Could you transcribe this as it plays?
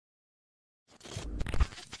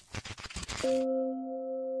Hi,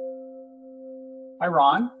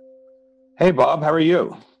 Ron. Hey, Bob. How are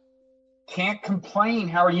you? Can't complain.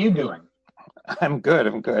 How are you doing? I'm good.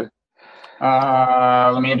 I'm good.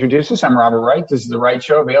 Let me introduce us. I'm Robert Wright. This is The Wright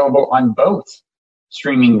Show, available on both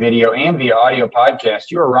streaming video and via audio podcast.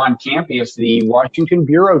 You are Ron Kampeas, the Washington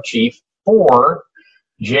bureau chief for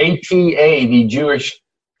JTA, the Jewish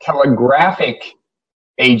Telegraphic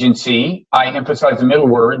Agency. I emphasize the middle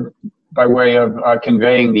word by way of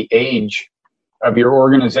conveying the age of your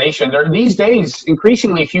organization. These days,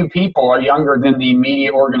 increasingly few people are younger than the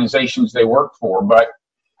media organizations they work for, but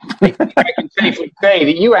I can safely say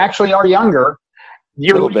that you actually are younger.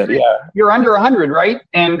 You're, a little bit, yeah. You're under 100, right?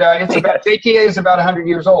 And it's about JTA is about 100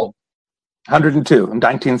 years old. 102 in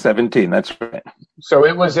 1917. That's right. So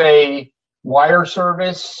it was a wire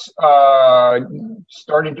service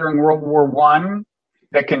started during World War I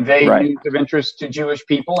that conveyed news of interest to Jewish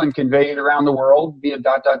people and conveyed it around the world via ... and --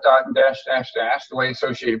 the way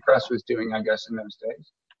Associated Press was doing, I guess, in those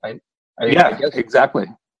days. I guess. Exactly.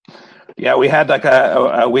 Yeah, we had in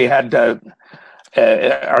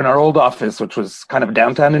our old office, which was kind of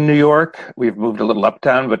downtown in New York. We've moved a little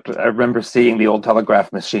uptown, but I remember seeing the old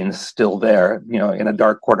telegraph machines still there, in a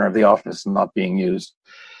dark corner of the office and not being used.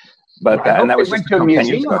 But I hope and that they was went just to a 10 years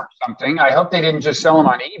museum ago. or something. I hope they didn't just sell them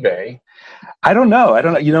on eBay. I don't know.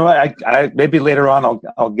 I maybe later on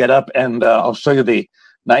I'll get up and I'll show you the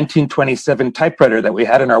 1927 typewriter that we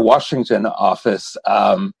had in our Washington office.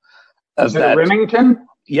 Is it a Remington?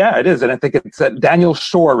 Yeah, it is, and I think it's Daniel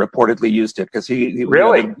Shore reportedly used it because he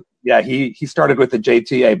really. He started with the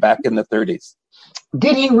JTA back in the 30s.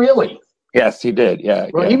 Did he really? Yes, he did. Yeah.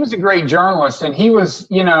 Well, he was a great journalist, and he was,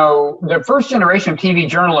 the first generation of TV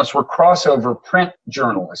journalists were crossover print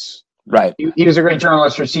journalists. Right. He was a great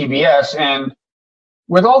journalist for CBS, and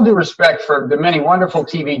with all due respect for the many wonderful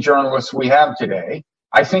TV journalists we have today,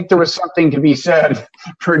 I think there was something to be said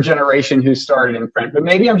for a generation who started in print. But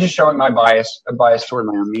maybe I'm just showing a bias toward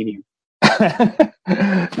my own medium.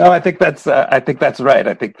 No, I think that's right.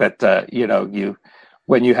 I think that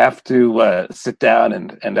when you have to sit down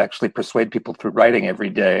and actually persuade people through writing every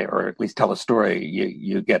day, or at least tell a story,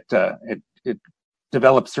 you get it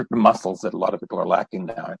develops certain muscles that a lot of people are lacking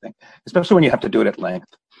now, I think, especially when you have to do it at length.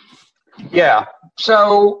 Yeah.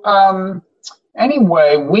 So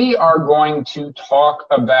anyway, we are going to talk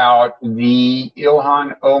about the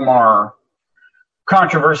Ilhan Omar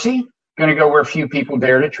controversy. Going to go where few people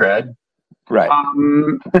dare to tread. Right.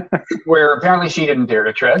 Where apparently she didn't dare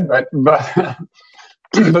to tread, but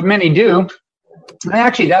but many do. And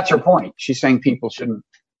actually, that's her point. She's saying people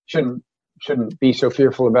shouldn't be so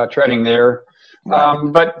fearful about treading there.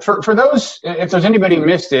 Right. But for those, if there's anybody who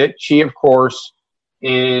missed it, she, of course,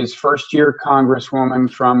 is first-year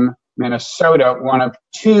Congresswoman from Minnesota, one of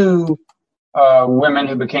two women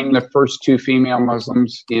who became the first two female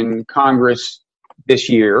Muslims in Congress this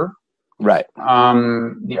year. Right.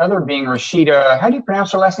 The other being Rashida. How do you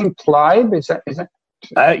pronounce her last name? Tlaib? Is that?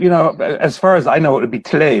 As far as I know, it would be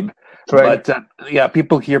Tlaib. Right. But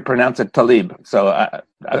people here pronounce it Talib. So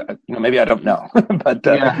maybe I don't know. But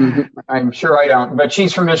I'm sure I don't. But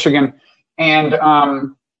she's from Michigan, and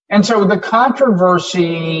so the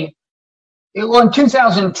controversy. In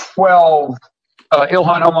 2012,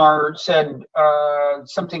 Ilhan Omar said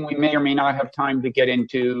something we may or may not have time to get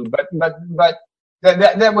into, but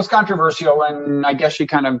that was controversial, and I guess she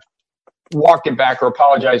kind of walked it back or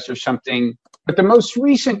apologized or something. But the most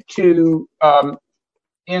recent two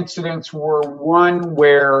incidents were one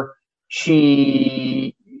where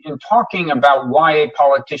she, in talking about why a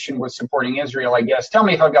politician was supporting Israel, I guess, tell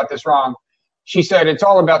me if I've got this wrong, she said it's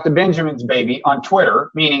all about the Benjamins, baby, on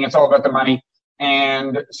Twitter, meaning it's all about the money.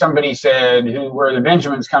 And somebody said, where are the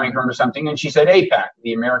Benjamins coming from or something? And she said AIPAC,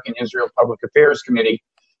 the American Israel Public Affairs Committee.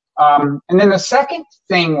 And then the second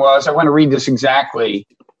thing was, I want to read this exactly,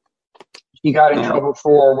 she got in trouble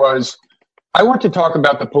for was, I want to talk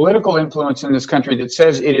about the political influence in this country that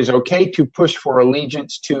says it is okay to push for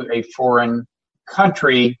allegiance to a foreign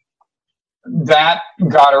country. That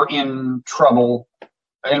got her in trouble.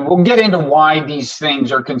 And we'll get into why these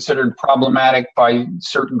things are considered problematic by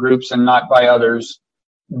certain groups and not by others.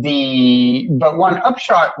 But one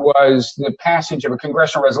upshot was the passage of a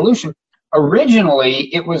congressional resolution.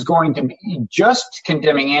 Originally, it was going to be just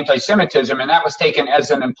condemning anti-Semitism, and that was taken as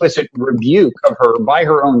an implicit rebuke of her by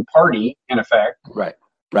her own party, in effect. Right.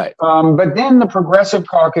 But then the Progressive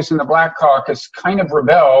Caucus and the Black Caucus kind of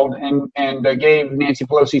rebelled and gave Nancy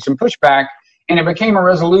Pelosi some pushback, and it became a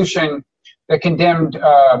resolution that condemned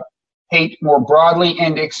hate more broadly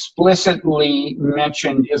and explicitly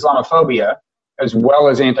mentioned Islamophobia as well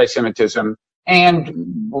as anti-Semitism.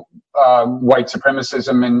 and white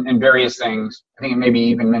supremacism and various things. I think it maybe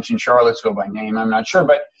even mentioned Charlottesville by name. I'm not sure,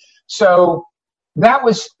 but so that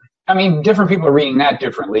was. I mean, different people are reading that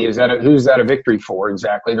differently. Who's that a victory for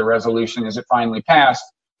exactly? The resolution, is it finally passed?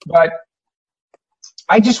 But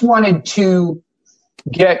I just wanted to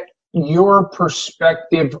get your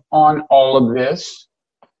perspective on all of this,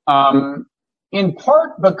 in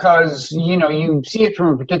part because, you see it from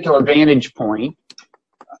a particular vantage point.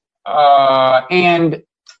 And,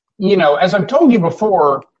 as I've told you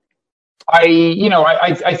before,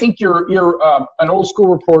 I think you're an old school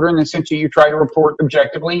reporter in the sense that you try to report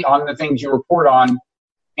objectively on the things you report on,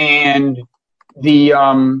 and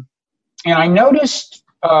and I noticed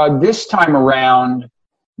this time around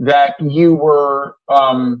that you were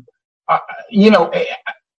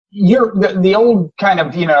you're the old kind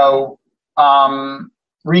of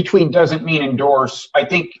retweet doesn't mean endorse, I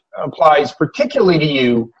think applies particularly to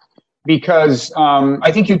you. Because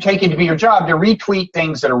I think you take it to be your job to retweet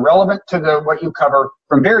things that are relevant to what you cover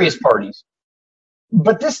from various parties.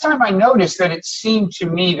 But this time I noticed that it seemed to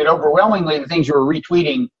me that overwhelmingly the things you were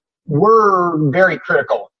retweeting were very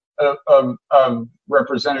critical of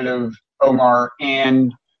Representative Omar,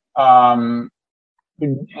 and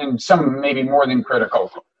some maybe more than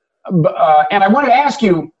critical. And I wanted to ask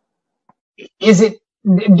you,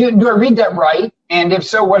 do I read that right? And if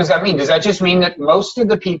so, what does that mean? Does that just mean that most of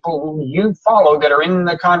the people who you follow that are in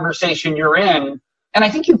the conversation you're in, and I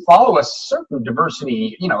think you follow a certain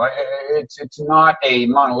diversity, it's not a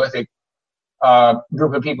monolithic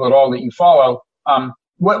group of people at all that you follow.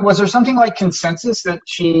 Was there something like consensus that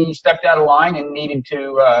she stepped out of line and needed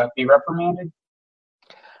to be reprimanded?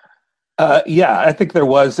 Yeah, I think there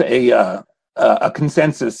was a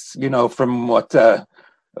consensus, from what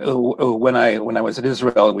when I was in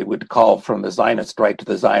Israel, we would call from the Zionist right to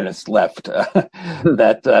the Zionist left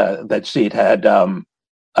that she'd had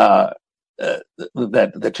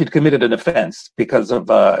that she'd committed an offense because of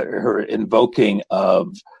her invoking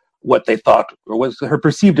of what they thought or was her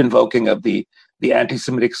perceived invoking of the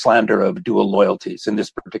anti-Semitic slander of dual loyalties in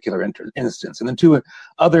this particular instance. And then two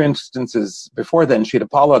other instances before then, she'd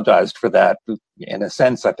apologized for that. In a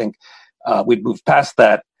sense, I think we'd moved past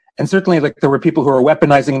that. And certainly, there were people who were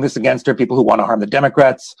weaponizing this against her, people who want to harm the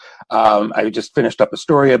Democrats. I just finished up a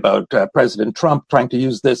story about President Trump trying to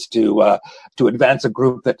use this to advance a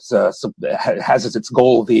group that has as its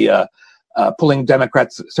goal the pulling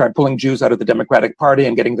Jews out of the Democratic Party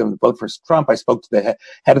and getting them to vote for Trump. I spoke to the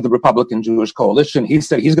head of the Republican Jewish Coalition. He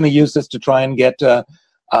said he's going to use this to try and get to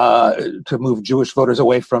move Jewish voters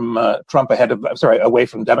away from away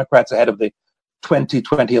from Democrats ahead of the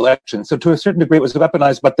 2020 election. So to a certain degree, it was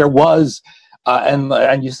weaponized, but there was,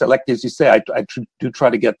 and you said, like as you say, I do try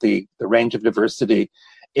to get the range of diversity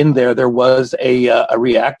in there. There was a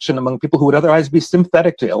reaction among people who would otherwise be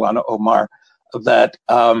sympathetic to Ilhan Omar that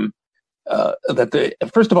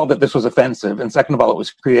first of all, that this was offensive, and second of all, it was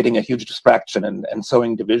creating a huge distraction and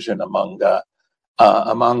sowing division among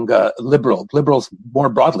liberals more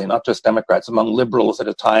broadly, not just Democrats, among liberals at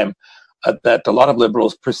a time that a lot of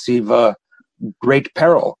liberals perceive great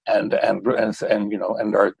peril and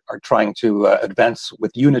are trying to advance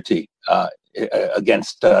with unity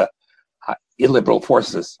against illiberal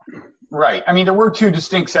forces. Right. I mean, there were two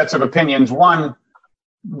distinct sets of opinions. One,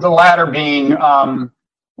 the latter being,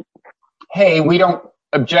 hey, we don't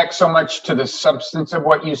object so much to the substance of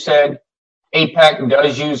what you said. AIPAC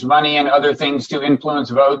does use money and other things to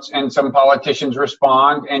influence votes, and some politicians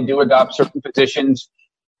respond and do adopt certain positions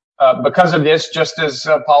because of this, just as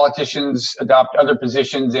politicians adopt other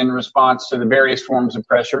positions in response to the various forms of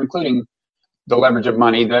pressure, including the leverage of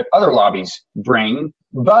money that other lobbies bring.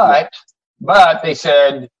 But they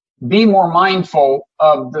said, be more mindful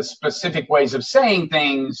of the specific ways of saying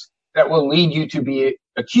things that will lead you to be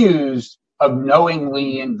accused of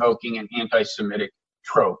knowingly invoking an anti-Semitic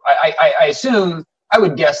trope. I assume, I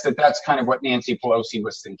would guess that that's kind of what Nancy Pelosi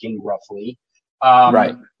was thinking, roughly.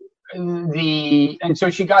 Right. And so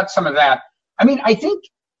she got some of that. I mean, I think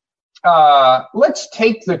let's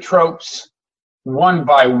take the tropes one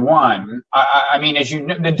by one. I mean, as you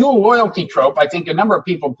know, the dual loyalty trope, I think a number of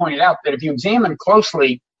people pointed out that if you examine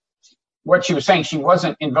closely what she was saying, she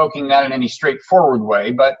wasn't invoking that in any straightforward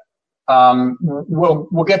way, but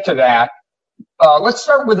we'll get to that. Let's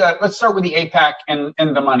start with the AIPAC and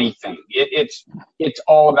the money thing. It's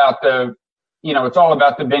all about the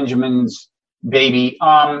Benjamins baby.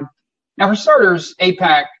 Now, for starters,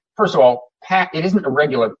 AIPAC, first of all, PAC, it isn't a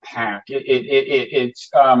regular PAC. It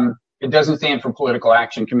doesn't stand for Political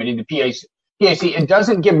Action Committee, the PAC. It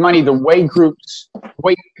doesn't give money the way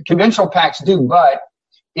conventional PACs do, but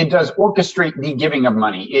it does orchestrate the giving of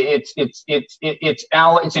money. It's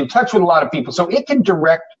in touch with a lot of people, so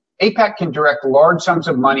AIPAC can direct large sums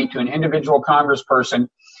of money to an individual congressperson,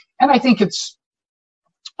 and I think it's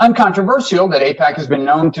uncontroversial that AIPAC has been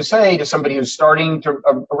known to say to somebody who's starting to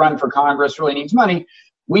run for Congress, really needs money,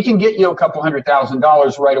 we can get you a couple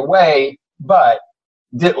 $100,000 right away, but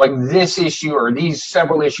this issue or these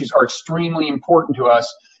several issues are extremely important to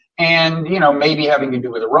us, and maybe having to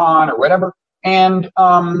do with Iran or whatever, and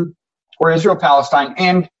or Israel Palestine,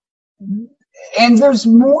 and there's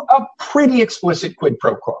a pretty explicit quid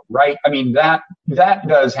pro quo, right? I mean that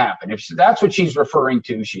does happen. If that's what she's referring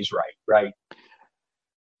to, she's right?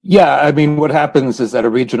 Yeah, I mean, what happens is that a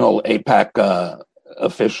regional AIPAC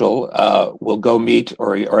official will go meet,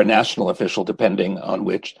 or a national official, depending on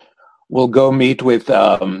which, will go meet with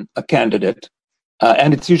a candidate.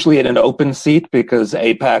 And it's usually in an open seat because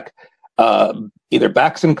AIPAC either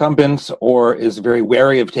backs incumbents or is very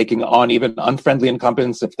wary of taking on even unfriendly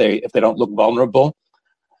incumbents if they don't look vulnerable.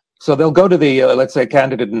 So they'll go to the, let's say,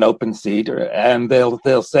 candidate in an open seat, and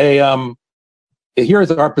they'll say, here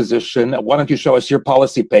is our position. Why don't you show us your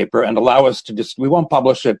policy paper and allow us to we won't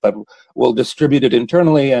publish it, but we'll distribute it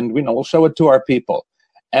internally, and we'll show it to our people.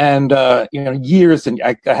 And years, and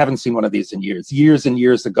I haven't seen one of these in years and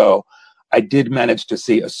years ago, I did manage to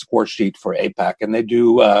see a score sheet for AIPAC, and they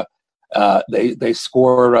do they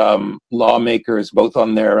score lawmakers both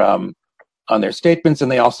on their statements,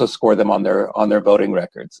 and they also score them on their voting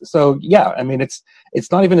records. So yeah, I mean it's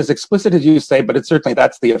not even as explicit as you say, but it's certainly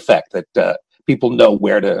that's the effect, that people know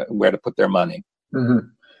where to put their money. Mm-hmm.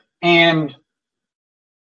 And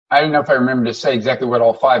I don't know if I remember to say exactly what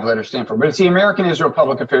all 5 letters stand for, but it's the American Israel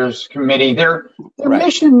Public Affairs Committee. Their right.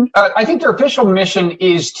 Mission, I think their official mission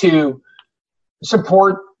is to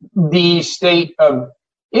support the state of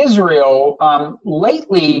Israel.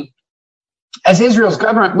 Lately, as Israel's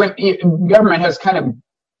government has kind of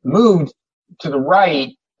moved to the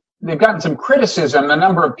right, they've gotten some criticism. A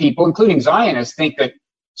number of people, including Zionists, think that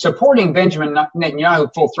supporting Benjamin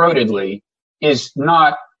Netanyahu full-throatedly is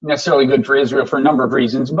not necessarily good for Israel for a number of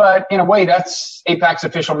reasons, but in a way that's AIPAC's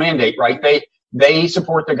official mandate, right? They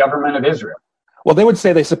support the government of Israel. Well, they would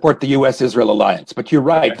say they support the U.S.-Israel alliance, but you're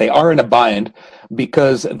right, they are in a bind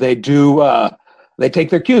because they take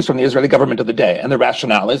their cues from the Israeli government of the day, and the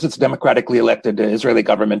rationale is it's democratically elected Israeli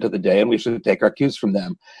government of the day, and we should take our cues from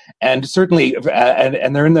them. And certainly,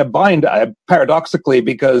 and they're in the bind paradoxically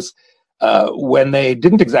because when they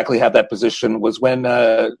didn't exactly have that position was when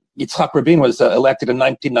Yitzhak Rabin was elected in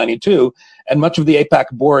 1992, and much of the AIPAC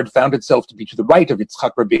board found itself to be to the right of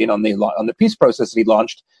Yitzhak Rabin on the peace process that he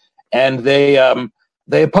launched, and they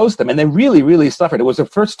opposed them, and they really, really suffered. It was the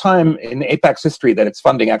first time in AIPAC's history that its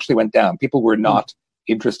funding actually went down. People were not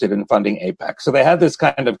interested in funding AIPAC, so they had this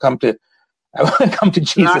kind of come to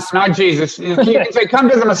Jesus. Not Jesus. You can say, come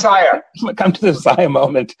to the Messiah. Come to the Messiah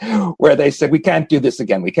moment where they said, we can't do this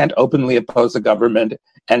again. We can't openly oppose the government.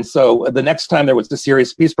 And so the next time there was the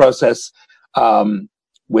serious peace process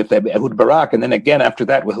with Ehud Barak, and then again after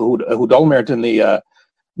that with Ehud Olmert in the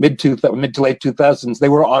mid to late 2000s, they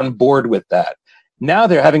were on board with that. Now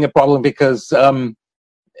they're having a problem because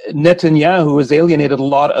Netanyahu has alienated a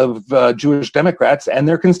lot of Jewish Democrats, and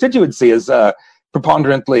their constituency is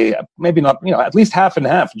preponderantly, maybe not, at least half and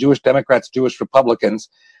half, Jewish Democrats, Jewish Republicans.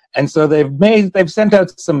 And so they've sent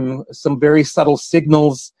out some very subtle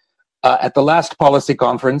signals. At the last policy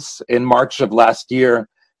conference in March of last year,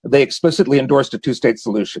 they explicitly endorsed a two-state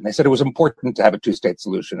solution. They said it was important to have a two-state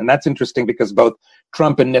solution. And that's interesting because both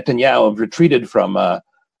Trump and Netanyahu have retreated from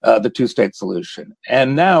the two-state solution.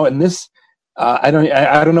 And now in this, I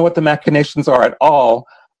don't know what the machinations are at all,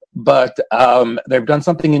 but they've done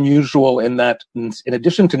something unusual in that, in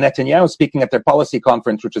addition to Netanyahu speaking at their policy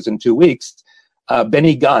conference, which is in 2 weeks,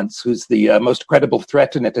 Benny Gantz, who's the most credible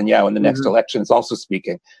threat to Netanyahu in the next election, is also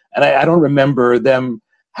speaking. And I don't remember them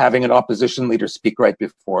having an opposition leader speak right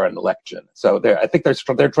before an election. So I think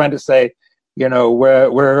they're trying to say,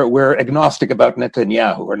 we're agnostic about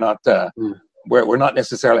Netanyahu. We're not. We're not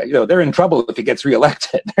necessarily, they're in trouble if he gets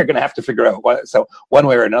reelected. They're going to have to figure out one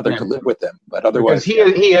way or another to live with him. But otherwise,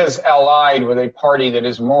 because he is allied with a party that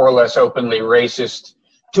is more or less openly racist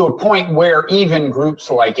to a point where even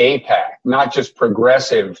groups like AIPAC, not just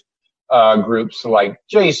progressive groups like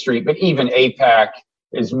J Street, but even AIPAC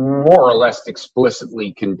is more or less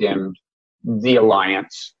explicitly condemned the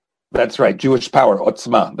alliance. That's right, Jewish Power,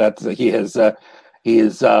 Otzma. He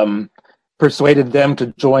has persuaded them to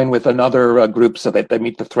join with another group so that they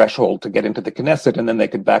meet the threshold to get into the Knesset, and then they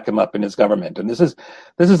could back him up in his government. And this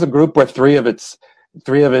is a group where three of its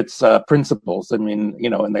principles. I mean,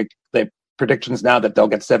 and they predictions now that they'll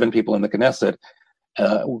get 7 people in the Knesset.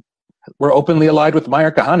 were openly allied with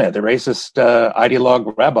Meir Kahane, the racist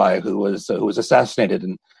ideologue rabbi who was assassinated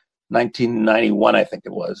in 1991, I think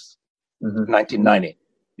it was, 1990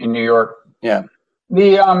 in New York. Yeah.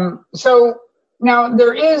 So now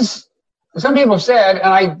there is, some people have said,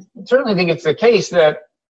 and I certainly think it's the case, that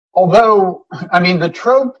although, I mean, the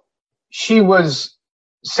trope she was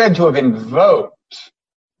said to have invoked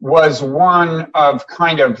was one of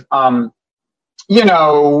kind of,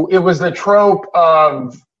 it was the trope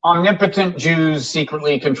of omnipotent Jews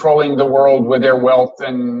secretly controlling the world with their wealth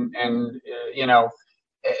and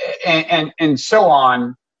so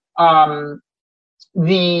on.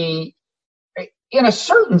 In a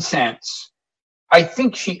certain sense, I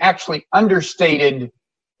think she actually understated,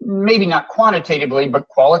 maybe not quantitatively, but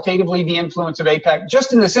qualitatively, the influence of AIPAC,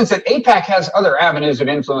 just in the sense that AIPAC has other avenues of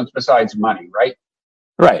influence besides money, right?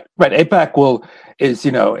 Right. AIPAC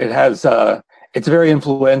it's very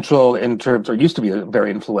influential in terms, or used to be very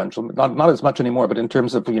influential, not as much anymore, but in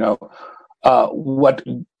terms of,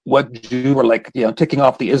 what Jews were like, ticking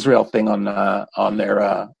off the Israel thing on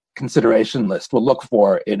their consideration list will look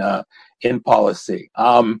for in policy.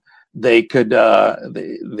 They could,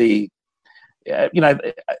 the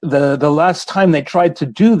last time they tried to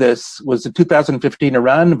do this was the 2015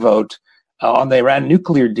 Iran vote on the Iran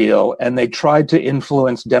nuclear deal, and they tried to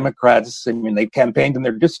influence Democrats. I mean, they campaigned in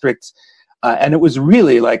their districts, and it was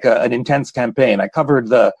really like an intense campaign. I covered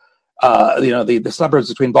the suburbs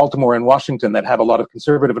between Baltimore and Washington that have a lot of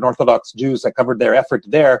conservative and Orthodox Jews. I covered their effort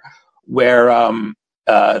there, where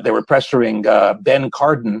they were pressuring Ben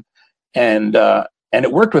Cardin, and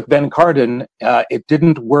it worked with Ben Cardin. It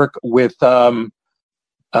didn't work with what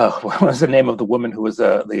was the name of the woman who was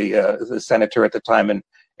the senator at the time in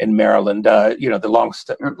Maryland? Was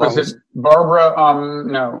it Barbara?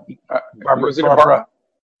 No, Barbara.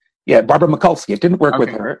 Yeah, Barbara Mikulski. It didn't work with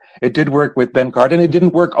her. It did work with Ben Cardin. It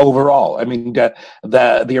didn't work overall. I mean,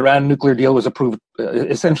 the Iran nuclear deal was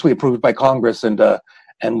essentially approved by Congress and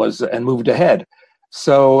moved ahead.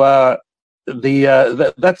 So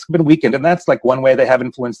that's been weakened, and that's like one way they have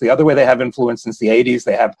influence. The other way they have influence since the 80s,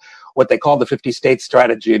 they have what they call the 50-state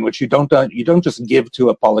strategy, in which you don't just give to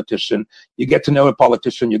a politician. You get to know a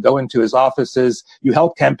politician. You go into his offices. You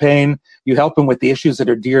help campaign. You help him with the issues that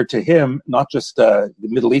are dear to him, not just the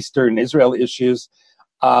Middle Eastern Israel issues.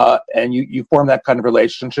 And you form that kind of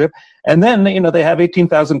relationship. And then, they have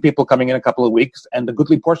 18,000 people coming in a couple of weeks, and a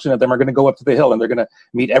goodly portion of them are going to go up to the Hill, and they're going to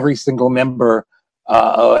meet every single member,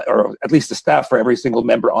 or at least the staff for every single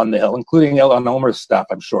member on the Hill, including Ilhan Omar's staff,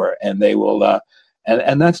 I'm sure. And they will,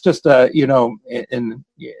 and that's just, if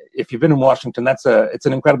you've been in Washington, it's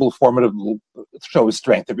an incredible formidable show of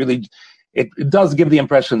strength. It really, it does give the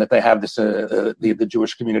impression that they have this, the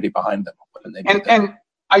Jewish community behind them. And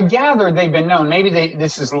I gather they've been known, maybe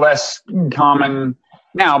this is less common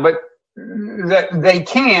now, but that they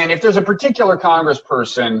can, if there's a particular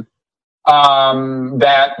congressperson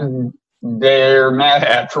that they're mad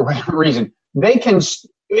at for whatever reason, they can,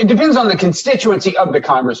 it depends on the constituency of the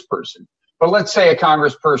congressperson. But let's say a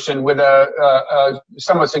congressperson with a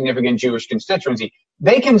somewhat significant Jewish constituency,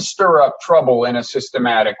 they can stir up trouble in a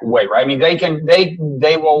systematic way, right? I mean,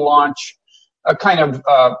 they will launch a kind of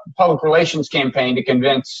public relations campaign to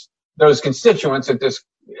convince those constituents that this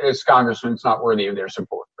congressman's not worthy of their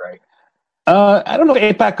support, right? I don't know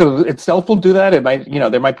if AIPAC itself will do that. It might,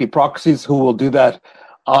 there might be proxies who will do that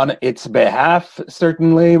on its behalf,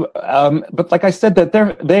 certainly. But like I said, that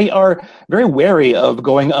they are very wary of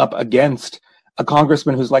going up against a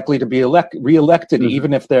congressman who's likely to be reelected,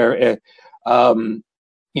 even if they're,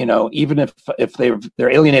 even if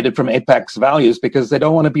they're alienated from AIPAC's values, because they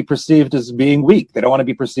don't want to be perceived as being weak. They don't want to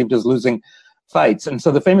be perceived as losing fights. And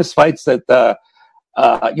so the famous fights that,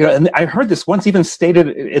 and I heard this once even stated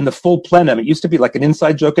in the full plenum. It used to be like an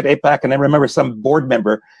inside joke at AIPAC, and I remember some board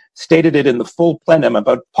member stated it in the full plenum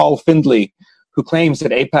about Paul Findley, who claims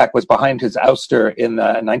that AIPAC was behind his ouster in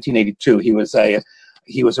 1982. He was a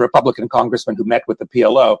Republican congressman who met with the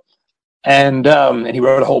PLO, and he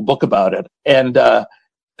wrote a whole book about it. And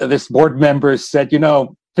this board member said,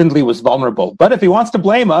 Findley was vulnerable, but if he wants to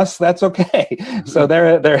blame us, that's okay. So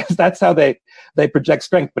that's how they project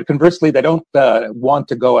strength. But conversely, they don't want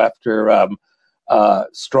to go after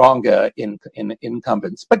strong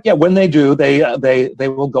incumbents. But yeah, when they do, they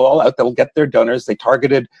will go all out. They'll get their donors. They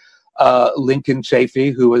targeted Lincoln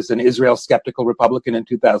Chafee, who was an Israel skeptical Republican in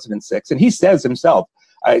 2006, and he says himself,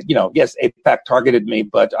 yes, AIPAC targeted me,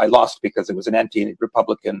 but I lost because it was an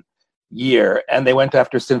anti-Republican year. And they went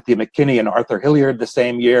after Cynthia McKinney and Arthur Hilliard the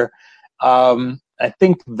same year.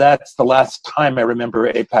 think that's the last time I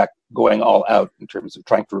remember AIPAC going all out in terms of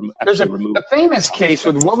trying to There's remove. a famous case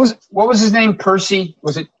with what was his name? Percy?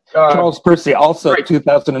 Was it Charles Percy? Also, right.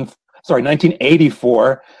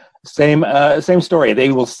 1984. Same story.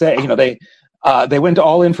 They will say, they went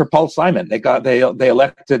all in for Paul Simon. They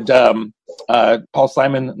elected Paul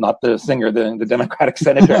Simon, not the singer, the Democratic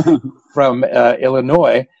senator from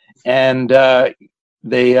Illinois, and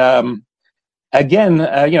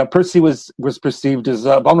Percy was perceived as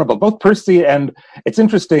vulnerable. Both Percy and it's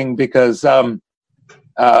interesting because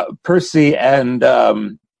Percy and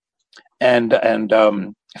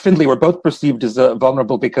Findlay were both perceived as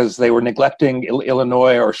vulnerable because they were neglecting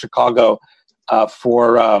Illinois or Chicago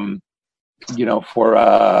for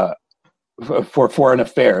foreign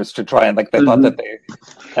affairs, to try and they thought that they.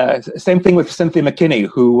 Same thing with Cynthia McKinney,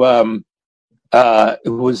 who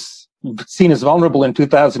was seen as vulnerable in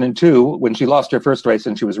 2002 when she lost her first race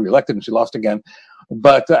and she was reelected and she lost again.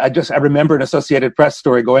 But I remember an Associated Press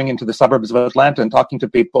story going into the suburbs of Atlanta and talking to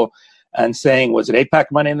people and saying, was it AIPAC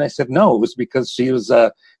money? And they said, no, it was because she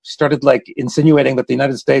started insinuating that the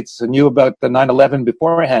United States knew about the 9/11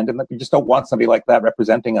 beforehand and that we just don't want somebody like that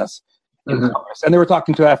representing us in Congress. And they were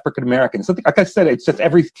talking to African Americans. So like I said, it's just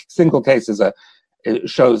every single case it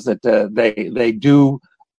shows that they do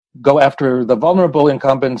go after the vulnerable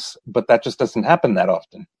incumbents, but that just doesn't happen that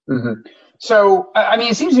often. Mm-hmm. So,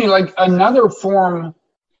 it seems to me like another form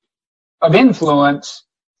of influence,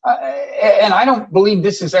 and I don't believe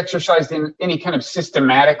this is exercised in any kind of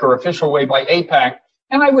systematic or official way by AIPAC.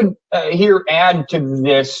 And I would add to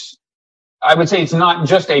this, I would say it's not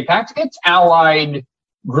just AIPAC, it's allied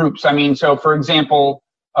groups. So for example,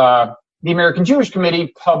 the American Jewish Committee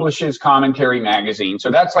publishes Commentary magazine.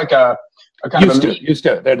 So that's like a kind used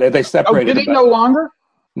to. They separated. Oh, did they no longer?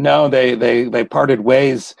 No, they parted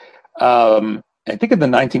ways. I think in the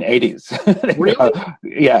 1980s. Really?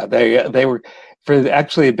 Yeah, they were.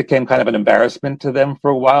 Actually, it became kind of an embarrassment to them for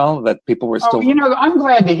a while that people were still. I'm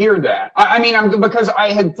glad to hear that. Because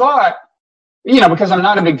I had thought, because I'm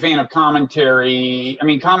not a big fan of commentary.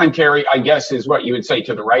 Commentary, I guess, is what you would say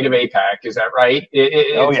to the right of AIPAC. Is that right?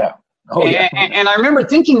 Yeah. And I remember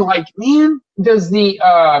thinking, man, does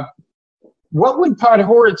what would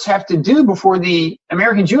Podhoretz have to do before the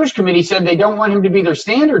American Jewish Committee said they don't want him to be their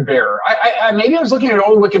standard bearer? Maybe I was looking at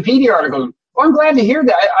old Wikipedia articles. Well, I'm glad to hear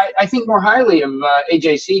that. I think more highly of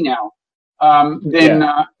AJC now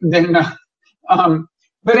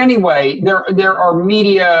but anyway, there are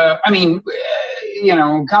media.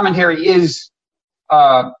 Commentary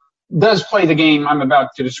does play the game I'm about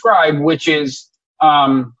to describe, which is,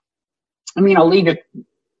 I'll leave it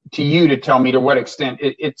to you to tell me to what extent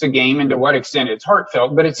it's a game and to what extent it's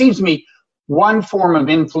heartfelt. But it seems to me one form of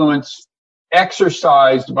influence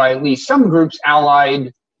exercised by at least some groups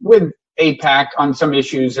allied with AIPAC on some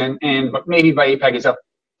issues but maybe by AIPAC itself,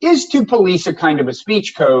 is to police a kind of a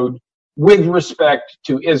speech code with respect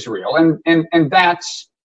to Israel. And that's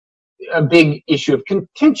a big issue of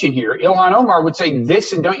contention here. Ilhan Omar would say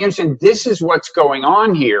this, and don't you understand, this is what's going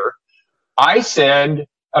on here. I said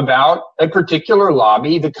about a particular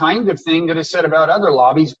lobby the kind of thing that is said about other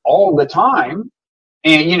lobbies all the time.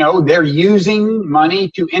 And, they're using money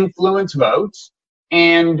to influence votes.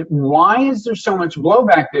 And why is there so much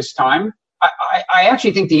blowback this time? I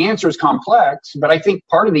actually think the answer is complex, but I think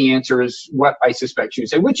part of the answer is what I suspect you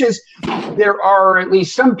say, which is there are at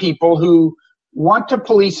least some people who want to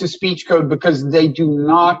police a speech code because they do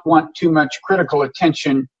not want too much critical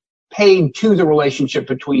attention paid to the relationship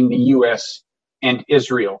between the U.S. and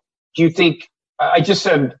Israel. Do you think, I just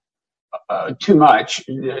said too much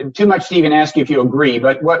to even ask you if you agree,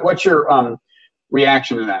 but what's your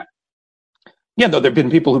reaction to that? Yeah, no, there have been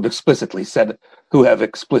people who have explicitly said that.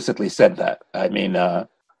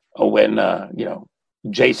 When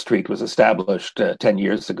J Street was established 10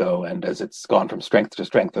 years ago, and as it's gone from strength to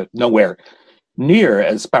strength, nowhere near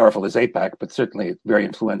as powerful as AIPAC, but certainly very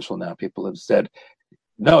influential now. People have said,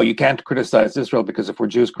 no, you can't criticize Israel because if we're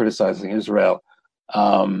Jews criticizing Israel,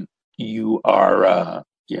 you are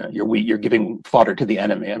you're giving fodder to the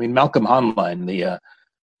enemy. Malcolm Honline,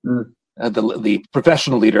 the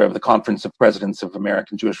professional leader of the Conference of Presidents of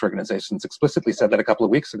American Jewish Organizations, explicitly said that a couple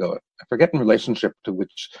of weeks ago. I forget in relationship to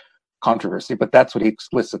which controversy, but that's what he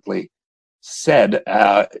explicitly said.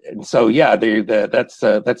 And so, yeah, that's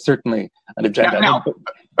certainly an agenda. Now,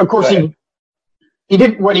 of course, he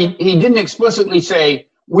didn't explicitly say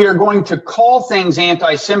we are going to call things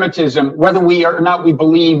anti-Semitism, whether we or not we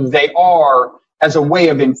believe they are, as a way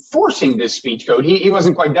of enforcing this speech code. He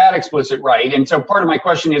wasn't quite that explicit, right? And so part of my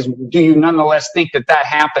question is, do you nonetheless think that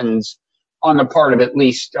happens on the part of at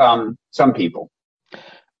least some people?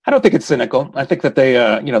 I don't think it's cynical. I think that they,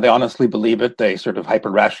 they honestly believe it. They sort of hyper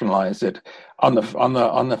rationalize it on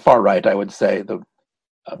the far right. I would say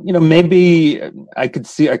maybe I could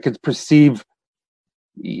perceive,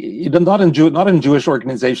 not in Jewish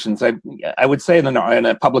organizations. I would say in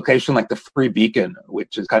a publication like the Free Beacon,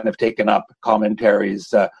 which has kind of taken up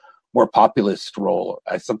commentaries' more populist role.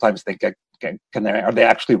 I sometimes think, are they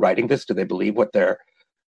actually writing this? Do they believe what they're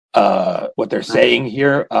saying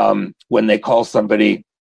here when they call somebody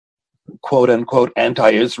quote unquote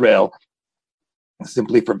anti-Israel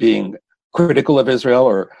simply for being critical of Israel,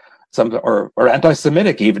 or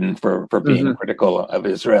anti-Semitic even for being critical of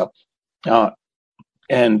Israel?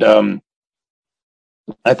 And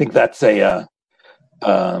I think that's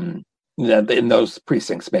in those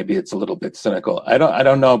precincts, maybe it's a little bit cynical. I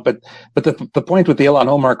don't know, but the point with the Ilhan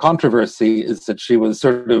Omar controversy is that she was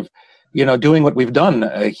sort of, doing what we've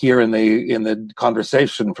done here in the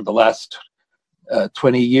conversation for the last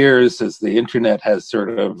 20 years, as the internet has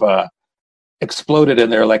sort of exploded,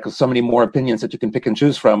 and there are like so many more opinions that you can pick and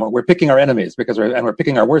choose from. We're picking our enemies we're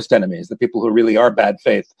picking our worst enemies, the people who really are bad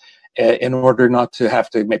faith, in order not to have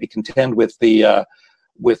to maybe contend with the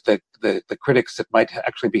critics that might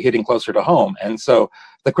actually be hitting closer to home. And so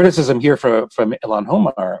the criticism here from Ilhan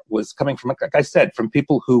Omar was coming from, like I said, from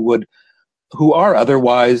people who are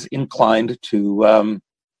otherwise inclined to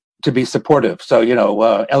be supportive. So,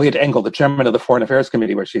 Elliot Engel, the chairman of the Foreign Affairs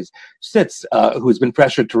Committee, where she sits, who's been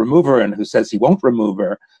pressured to remove her and who says he won't remove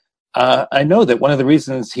her. I know that one of the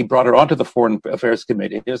reasons he brought her onto the Foreign Affairs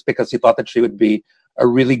Committee is because he thought that she would be a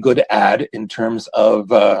really good ad in terms of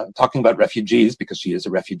talking about refugees, because she is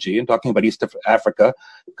a refugee, and talking about East Africa,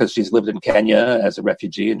 because she's lived in Kenya as a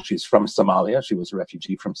refugee and she's from Somalia. She was a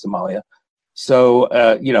refugee from Somalia. So,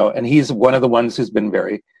 and he's one of the ones who's been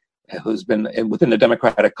within the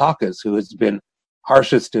Democratic caucus, who has been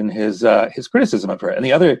harshest in his criticism of her. And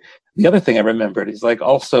the other thing I remembered is like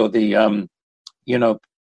also the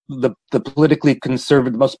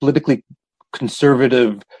most politically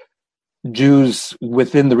conservative Jews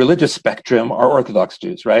within the religious spectrum are Orthodox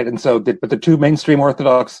Jews, right? And so, but the two mainstream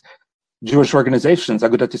Orthodox Jewish organizations,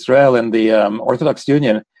 Agudat Israel and the Orthodox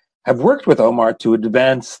Union, have worked with Omar to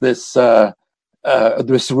advance this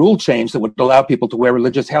rule change that would allow people to wear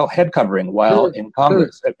religious head covering while in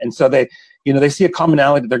Congress. And so they see a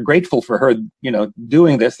commonality. They're grateful for her,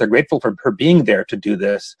 doing this. They're grateful for her being there to do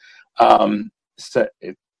this.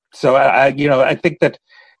 So I think that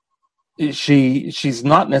she's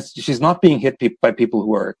not being hit by people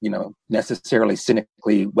who are, necessarily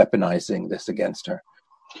cynically weaponizing this against her.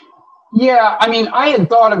 Yeah, I mean, I had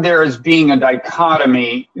thought of there as being a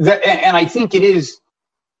dichotomy, and I think it is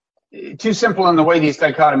too simple in the way these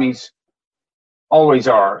dichotomies always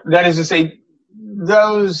are. That is to say,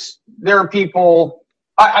 there are people,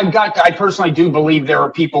 I personally do believe there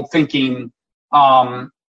are people thinking,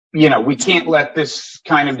 we can't let this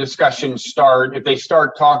kind of discussion start. If they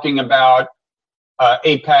start talking about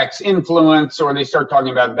AIPAC's influence, or they start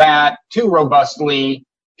talking about that too robustly,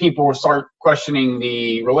 people will start questioning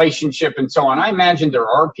the relationship and so on. I imagine there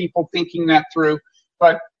are people thinking that through,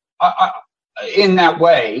 but in that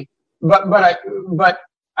way. But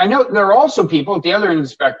I know there are also people at the other end of the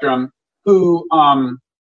spectrum who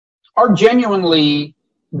are genuinely,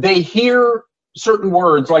 they hear certain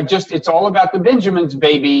words like just, it's all about the Benjamins,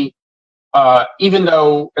 baby. Even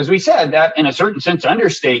though, as we said, that in a certain sense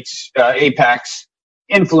understates AIPAC's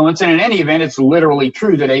influence. And in any event, it's literally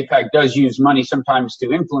true that AIPAC does use money sometimes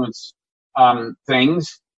to influence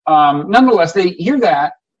things. Nonetheless, they hear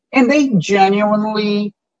that and they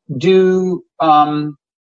genuinely do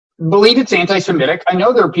believe it's anti-Semitic. I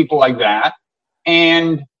know there are people like that.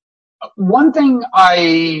 And one thing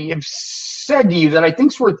I have said to you that I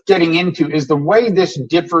think is worth getting into is the way this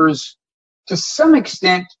differs to some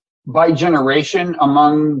extent by generation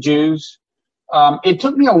among Jews. It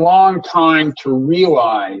took me a long time to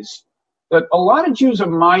realize that a lot of Jews of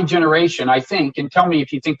my generation, I think, and tell me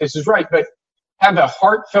if you think this is right, but have a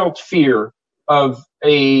heartfelt fear of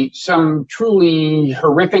some truly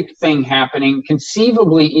horrific thing happening,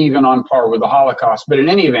 conceivably even on par with the Holocaust, but in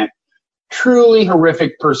any event, truly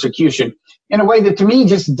horrific persecution in a way that to me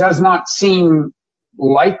just does not seem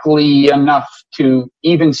likely enough to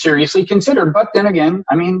even seriously consider. But then again,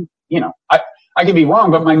 I mean, I could be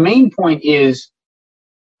wrong, but my main point is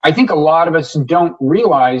I think a lot of us don't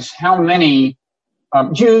realize how many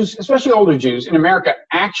Jews, especially older Jews in America,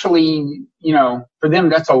 actually, for them,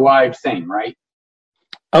 that's a live thing, right?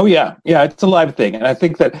 Oh, yeah. Yeah, it's a live thing. And I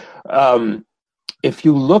think that if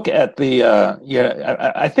you look at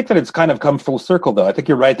I think that it's kind of come full circle, though. I think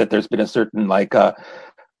you're right that there's been a certain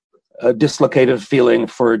dislocated feeling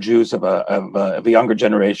for Jews of a younger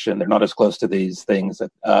generation. They're not as close to these things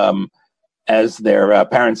as their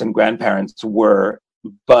parents and grandparents were,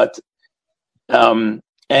 but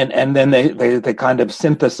and then they kind of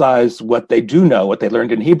synthesize what they do know, what they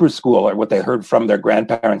learned in Hebrew school, or what they heard from their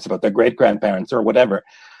grandparents about their great grandparents or whatever,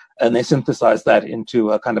 and they synthesize that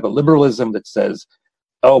into a kind of a liberalism that says,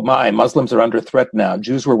 "Oh my, Muslims are under threat now.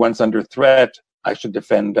 Jews were once under threat. I should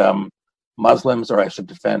defend Muslims, or I should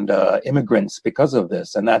defend immigrants because of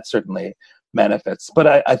this," and that certainly manifests. But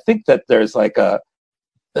I think that there's like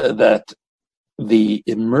that the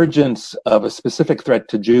emergence of a specific threat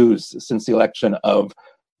to Jews since the election of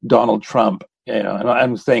Donald Trump, and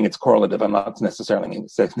I'm saying it's correlative. I'm not necessarily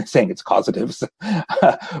saying it's causative,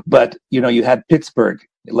 but you had Pittsburgh,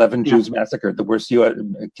 11 Jews massacred, the worst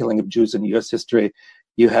killing of Jews in U.S. history.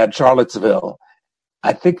 You had Charlottesville.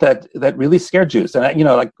 I think that really scared Jews. And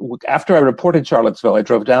like after I reported Charlottesville, I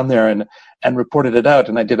drove down there and reported it out.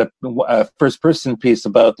 And I did a first person piece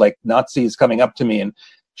about like Nazis coming up to me and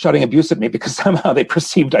shouting abuse at me because somehow they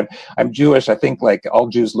perceived I'm Jewish. I think like all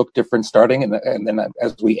Jews look different starting. And then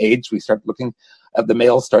as we age, we start looking, the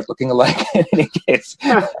males start looking alike in any case.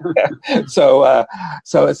 So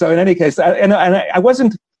in any case, I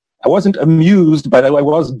wasn't amused, but I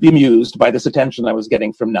was bemused by this attention I was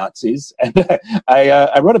getting from Nazis, and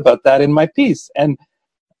I wrote about that in my piece. And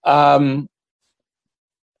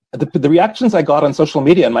the reactions I got on social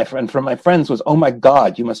media and from my friends was, "Oh my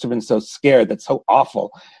God, you must have been so scared. That's so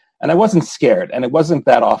awful." And I wasn't scared, and it wasn't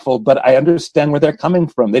that awful. But I understand where they're coming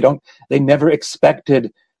from. They never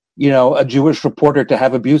expected, a Jewish reporter to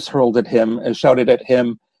have abuse hurled at him and shouted at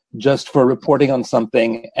him just for reporting on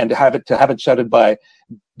something, and to have it shouted by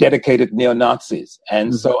dedicated neo-Nazis.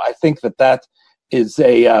 And so I think that is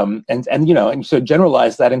and so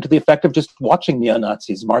generalize that into the effect of just watching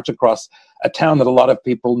neo-Nazis march across a town that a lot of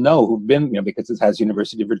people know who've been, because it has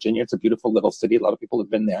University of Virginia. It's a beautiful little city. A lot of people have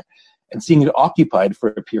been there, and seeing it occupied for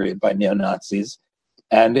a period by neo-Nazis.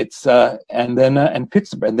 And it's and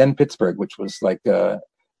Pittsburgh, which was like a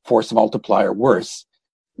force multiplier worse.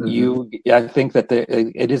 I think that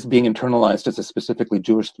it is being internalized as a specifically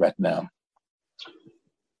Jewish threat now.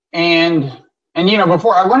 And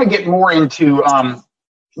before I want to get more into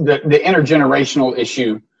the intergenerational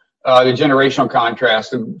issue, the generational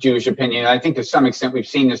contrast of Jewish opinion. I think to some extent we've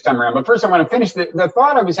seen this time around. But first I want to finish the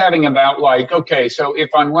thought I was having about like, okay, so if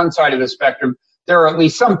on one side of the spectrum, there are at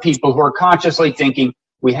least some people who are consciously thinking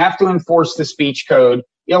we have to enforce the speech code.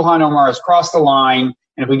 Ilhan Omar has crossed the line.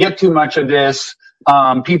 And if we get too much of this,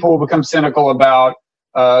 people will become cynical about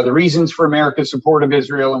the reasons for America's support of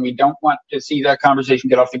Israel, and we don't want to see that conversation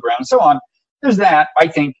get off the ground and so on. There's that, I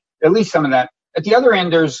think, at least some of that. At the other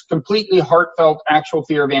end, there's completely heartfelt, actual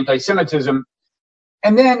fear of anti-Semitism.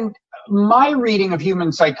 And then my reading of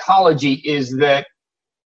human psychology is that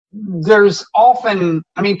there's often,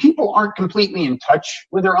 people aren't completely in touch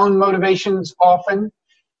with their own motivations often.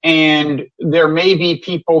 And there may be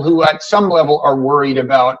people who at some level are worried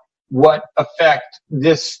about what effect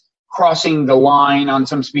this crossing the line on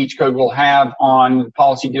some speech code will have on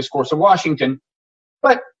policy discourse of Washington,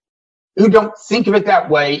 but who don't think of it that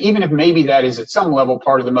way, even if maybe that is at some level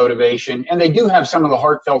part of the motivation. And they do have some of the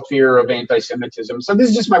heartfelt fear of anti-Semitism. So this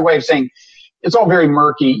is just my way of saying it's all very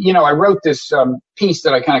murky. I wrote this piece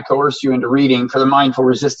that I kind of coerced you into reading for the Mindful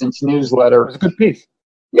Resistance newsletter. It was a good piece.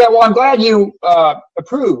 Yeah, well, I'm glad you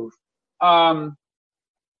approve. I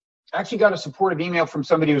actually got a supportive email from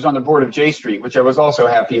somebody who's on the board of J Street, which I was also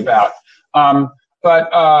happy about. But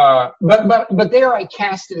there I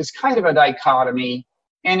cast it as kind of a dichotomy,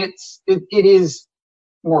 and it is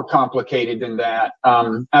more complicated than that,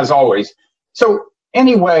 as always. So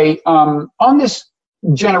anyway, on this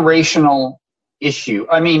generational issue,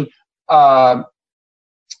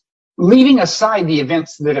 leaving aside the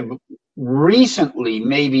events that have recently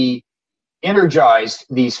maybe energized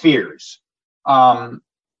these fears,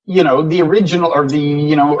 the original or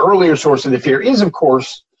the earlier source of the fear is, of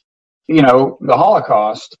course, the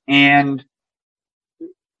Holocaust. And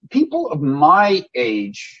people of my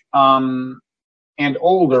age and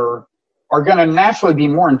older are going to naturally be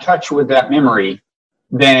more in touch with that memory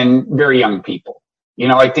than very young people.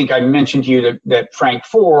 I think I mentioned to you that Frank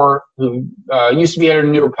Foer, who used to be editor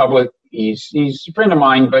of New Republic, he's a friend of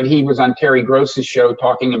mine, but he was on Terry Gross's show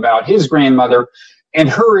talking about his grandmother and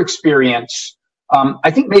her experience.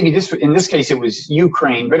 I think maybe in this case it was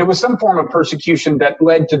Ukraine, but it was some form of persecution that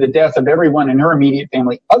led to the death of everyone in her immediate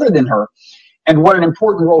family other than her, and what an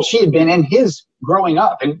important role she had been in his growing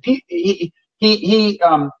up. And he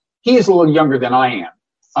is a little younger than I am,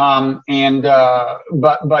 But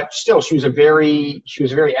still, she was a very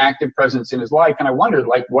active presence in his life. And I wondered,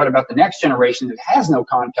 like, what about the next generation that has no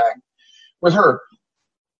contact with her?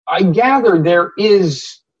 I gather there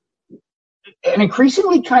is an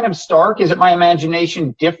increasingly kind of stark, is it my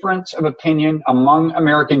imagination, difference of opinion among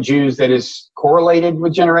American Jews that is correlated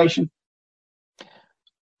with generation?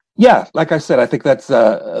 Yeah, like I said, I think that's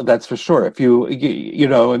for sure. If you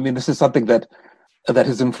know, I mean, this is something that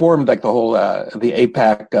has informed like the whole the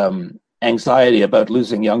AIPAC anxiety about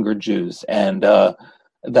losing younger Jews, and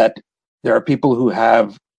that there are people who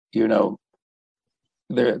have, you know,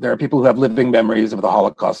 there are people who have living memories of the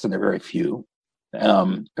Holocaust, and they're very few,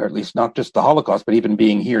 or at least not just the Holocaust, but even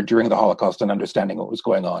being here during the Holocaust and understanding what was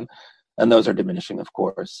going on, and those are diminishing, of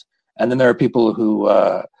course. And then there are people who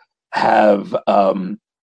have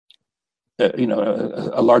you know,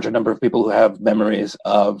 a larger number of people who have memories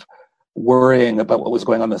of worrying about what was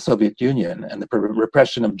going on in the Soviet Union and the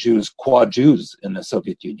repression of Jews, qua Jews in the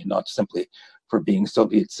Soviet Union, not simply for being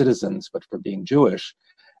Soviet citizens, but for being Jewish.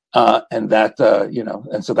 And that, you know,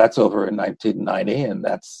 and so that's over in 1990, and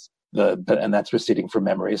that's receding from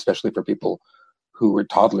memory, especially for people who were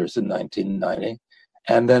toddlers in 1990.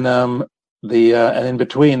 And then and in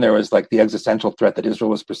between there was like the existential threat that Israel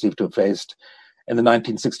was perceived to have faced in the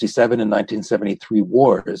 1967 and 1973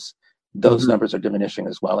 wars. Those numbers are diminishing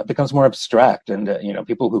as well. It becomes more abstract, and you know,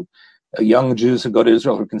 people who, young Jews who go to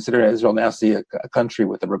Israel, who consider Israel now see a country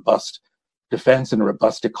with a robust defense and a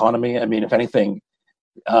robust economy. I mean, if anything,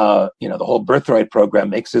 you know, the whole birthright program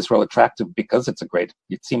makes Israel attractive because it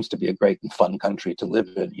seems to be a great and fun country to live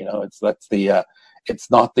in. You know, it's not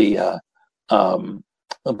the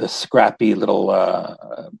scrappy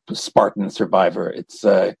little Spartan survivor. It's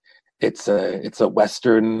a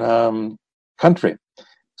Western country,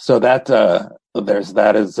 so that there's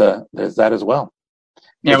that as well.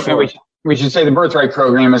 Yeah, sure. We should say the birthright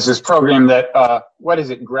program is this program that what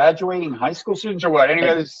is it? Graduating high school students or what?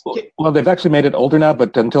 Well, they've actually made it older now,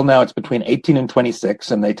 but until now it's between 18 and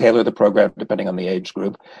 26, and they tailor the program depending on the age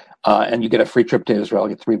group. And you get a free trip to Israel.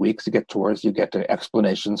 You get 3 weeks. You get tours. You get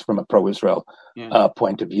explanations from a pro-Israel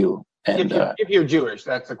point of view. And if you're Jewish,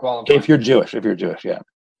 that's the qualifier. If you're Jewish, yeah.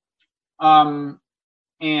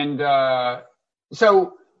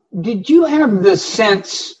 So did you have the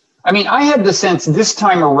sense, I mean, I had the sense this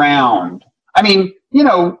time around, I mean, you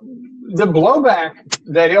know, the blowback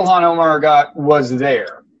that Ilhan Omar got was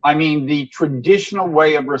there. I mean, the traditional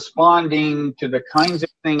way of responding to the kinds of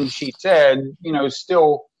things she said, you know,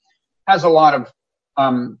 still has a lot of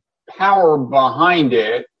power behind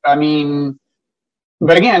it. I mean,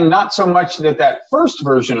 but again, not so much that first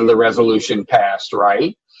version of the resolution passed,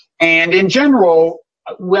 right? And in general,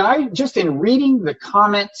 in reading the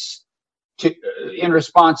comments in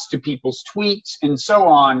response to people's tweets and so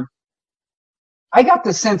on, I got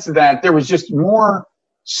the sense that there was just more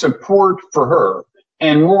support for her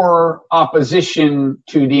and more opposition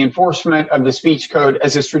to the enforcement of the speech code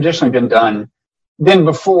as has traditionally been done than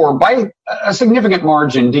before by a significant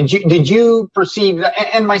margin. Did you perceive that?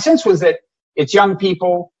 And my sense was that it's young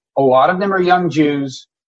people, a lot of them are young Jews,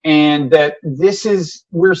 and that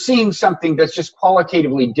we're seeing something that's just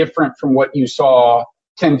qualitatively different from what you saw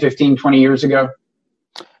 10, 15, 20 years ago.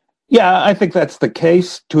 Yeah, I think that's the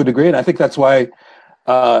case to a degree. And I think that's why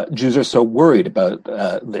Jews are so worried about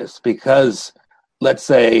this, because let's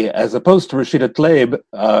say, as opposed to Rashida Tlaib,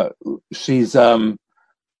 she's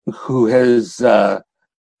who has had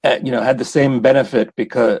the same benefit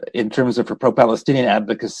because in terms of her pro-Palestinian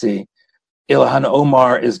advocacy, Ilhan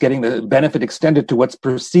Omar is getting the benefit extended to what's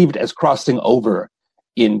perceived as crossing over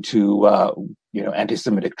into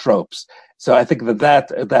anti-Semitic tropes. So I think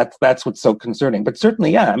that's what's so concerning. But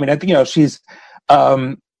certainly, yeah, I mean, I think she's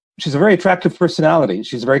a very attractive personality.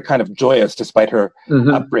 She's very kind of joyous despite her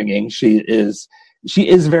upbringing. She is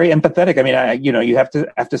very empathetic. I mean, you have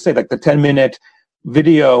to say, like, the 10-minute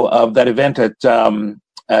video of that event at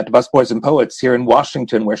Busboys and Poets here in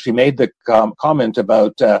Washington, where she made the comment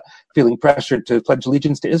about feeling pressured to pledge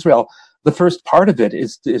allegiance to Israel. The first part of it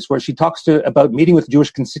is where she talks about meeting with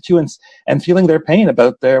Jewish constituents and feeling their pain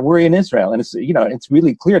about their worry in Israel. And it's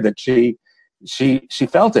really clear that she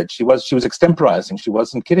felt it. She was extemporizing. She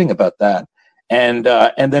wasn't kidding about that. And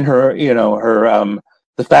then her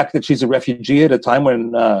the fact that she's a refugee at a time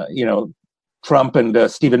when Trump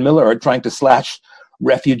and Stephen Miller are trying to slash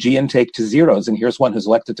refugee intake to zeros, and here's one who's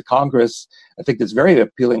elected to Congress. I think it's very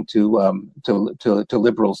appealing to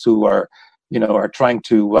liberals who are trying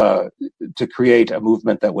to create a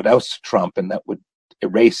movement that would oust Trump and that would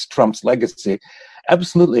erase Trump's legacy.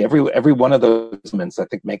 Absolutely, every one of those movements, I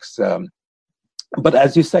think, makes But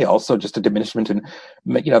as you say, also just a diminishment in,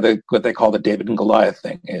 what they call the David and Goliath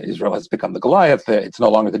thing. Israel has become the Goliath. It's no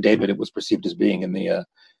longer the David it was perceived as being in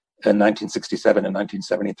 1967 and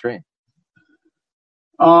 1973.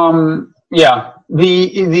 Yeah,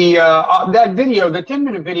 that video, the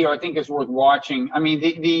 10-minute video, I think is worth watching. I mean,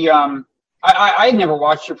 I had never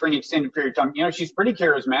watched her for any extended period of time. She's pretty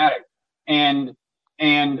charismatic, and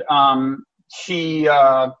she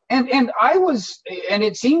and I was, and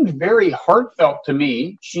it seemed very heartfelt to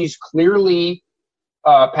me. She's clearly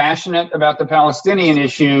passionate about the Palestinian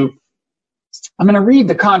issue. I'm going to read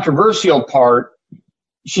the controversial part.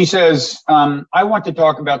 She says, I want to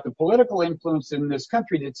talk about the political influence in this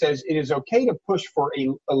country that says it is okay to push for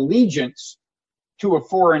allegiance to a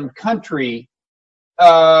foreign country.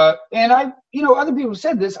 And other people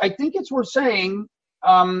said this. I think it's worth saying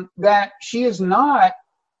that she is not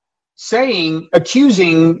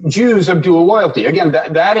accusing Jews of dual loyalty. Again,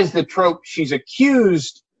 that is the trope she's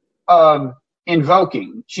accused of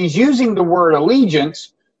invoking. She's using the word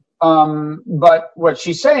allegiance. But what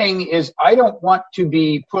she's saying is, I don't want to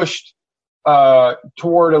be pushed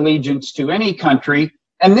toward allegiance to any country.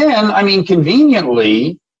 And then, I mean,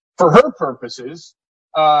 conveniently, for her purposes,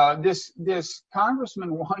 this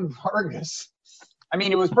Congressman Juan Vargas, I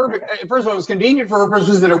mean, it was perfect. First of all, it was convenient for her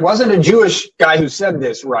purposes that it wasn't a Jewish guy who said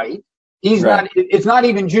this, right? He's right. It's not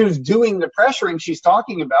even Jews doing the pressuring she's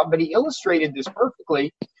talking about, but he illustrated this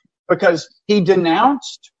perfectly because he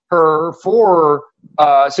denounced her for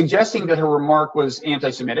suggesting that her remark was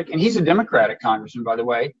anti-Semitic, and he's a Democratic congressman, by the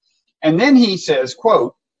way. And then he says,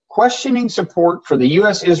 quote, questioning support for the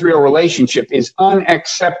U.S.-Israel relationship is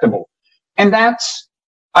unacceptable. And that's,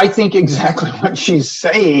 I think, exactly what she's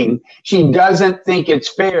saying. She doesn't think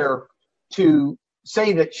it's fair to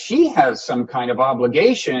say that she has some kind of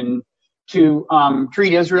obligation to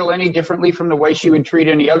treat Israel any differently from the way she would treat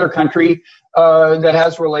any other country that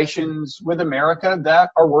has relations with America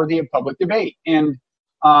that are worthy of public debate. And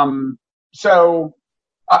so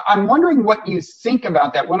I'm wondering what you think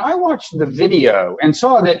about that. When I watched the video and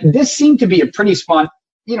saw that this seemed to be a pretty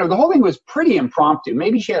the whole thing was pretty impromptu.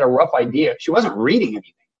 Maybe she had a rough idea. She wasn't reading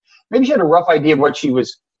anything. Maybe she had a rough idea of what she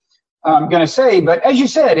was going to say. But as you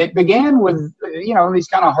said, it began with, these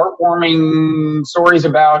kind of heartwarming stories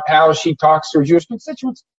about how she talks to her Jewish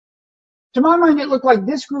constituents. To my mind, it looked like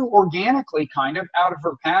this grew organically, kind of, out of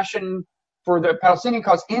her passion for the Palestinian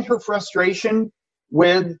cause and her frustration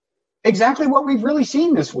with exactly what we've really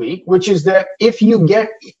seen this week, which is that if you get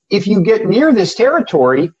near this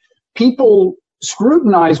territory, people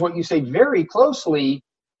scrutinize what you say very closely.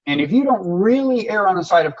 And if you don't really err on the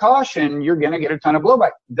side of caution, you're going to get a ton of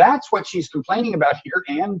blowback. That's what she's complaining about here,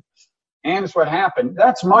 and it's what happened.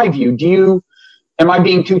 That's my view. Am I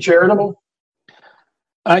being too charitable?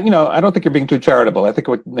 I don't think you're being too charitable. I think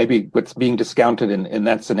what's being discounted in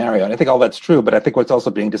that scenario, and I think all that's true, but I think what's also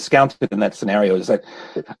being discounted in that scenario is that,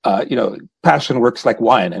 passion works like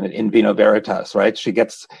wine, and in vino veritas, right? She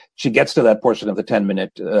gets to that portion of the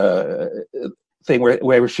 10-minute thing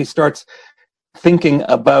where she starts thinking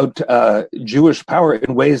about Jewish power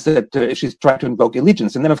in ways that she's trying to invoke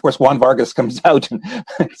allegiance. And then, of course, Juan Vargas comes out and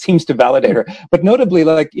seems to validate her. But notably,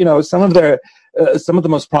 some of the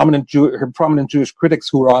most prominent Jewish critics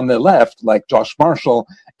who are on the left, like Josh Marshall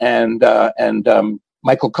and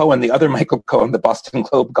Michael Cohen, the other Michael Cohen, the Boston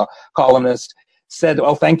Globe columnist, said,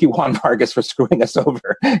 "Well, thank you, Juan Vargas, for screwing us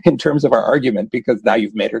over in terms of our argument, because now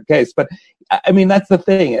you've made her case." But I mean, that's the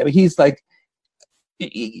thing. I mean, he's like,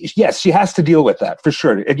 yes, she has to deal with that for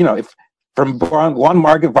sure. If from Juan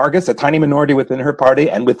Vargas, a tiny minority within her party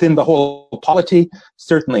and within the whole polity,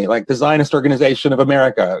 certainly, like the Zionist Organization of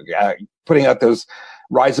America, putting out those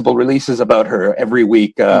risible releases about her every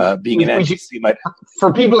week, being an anti-Semite.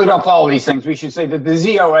 For people who don't follow these things, we should say that the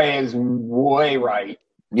ZOA is way right.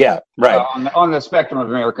 Yeah, right. On the spectrum of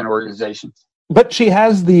American organizations. But she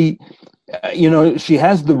has the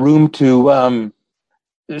room to.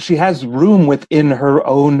 She has room within her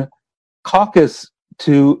own caucus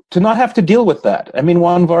to not have to deal with that. I mean,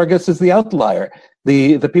 Juan Vargas is the outlier.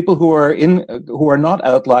 The people who are not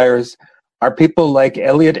outliers are people like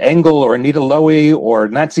Elliot Engel or Anita Lowy or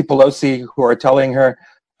Nancy Pelosi, who are telling her,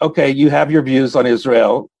 okay, you have your views on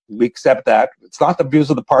Israel. We accept that. It's not the views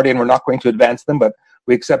of the party and we're not going to advance them, but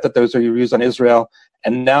we accept that those are your views on Israel.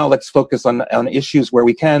 And now let's focus on issues where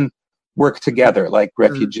we can work together, like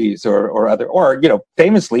refugees or other, or,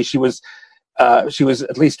 famously, she was,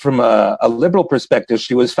 at least from a liberal perspective,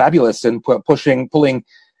 she was fabulous in pulling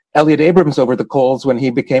Elliot Abrams over the coals when he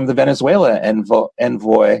became the Venezuela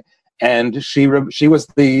envoy. and she was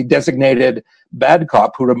the designated bad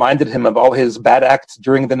cop who reminded him of all his bad acts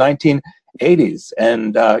during the 1980s.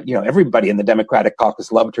 And everybody in the Democratic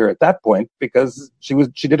caucus loved her at that point because she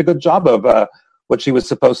did a good job of what she was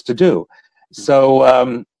supposed to do.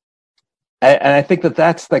 So, and I think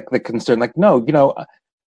that's like the concern. Like, no,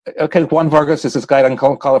 okay, Juan Vargas is this guy in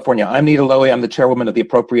California. I'm Nita Lowey. I'm the chairwoman of the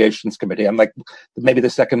Appropriations Committee. I'm like maybe the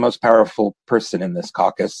second most powerful person in this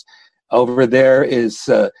caucus. Over there is,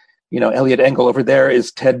 Elliot Engel. Over there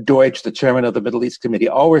is Ted Deutsch, the chairman of the Middle East Committee.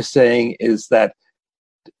 All we're saying is that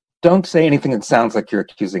don't say anything that sounds like you're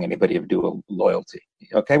accusing anybody of dual loyalty.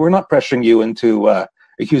 Okay, we're not pressuring you into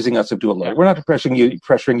accusing us of dual loyalty. We're not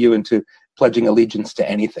pressuring you into pledging allegiance to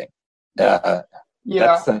anything. Well,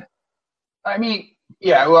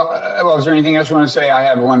 is there anything else you want to say? I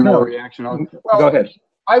have one more reaction. Well, go ahead.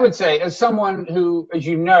 I would say, as someone who, as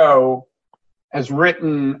you know, has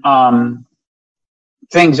written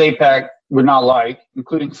things AIPAC would not like,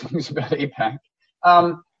 including things about AIPAC,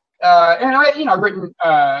 and I've written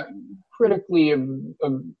critically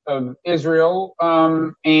of Israel,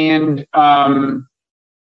 and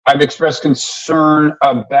I've expressed concern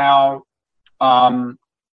about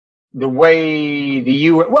the way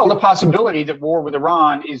the possibility that war with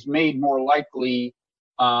Iran is made more likely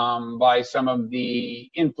by some of the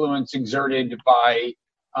influence exerted by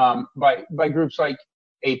groups like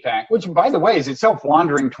AIPAC, which, by the way, is itself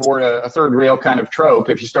wandering toward a third rail kind of trope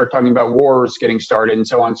if you start talking about wars getting started and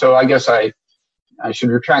so on. So I guess I should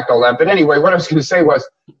retract all that. But anyway, what I was going to say was,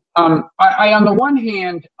 I on the one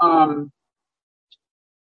hand,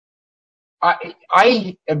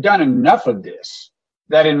 I have done enough of this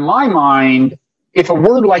that in my mind, if a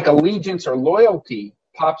word like allegiance or loyalty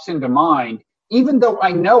pops into mind, even though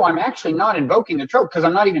I know I'm actually not invoking the trope because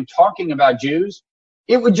I'm not even talking about Jews,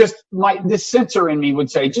 it would just, this censor in me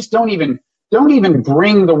would say, just don't even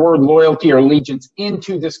bring the word loyalty or allegiance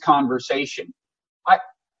into this conversation.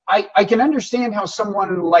 I can understand how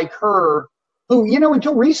someone like her, who,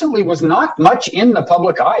 until recently was not much in the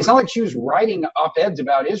public eye. It's not like she was writing op-eds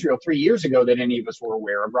about Israel 3 years ago that any of us were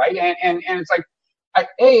aware of, right? And it's like,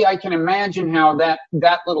 I can imagine how that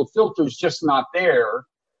little filter is just not there.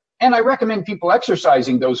 And I recommend people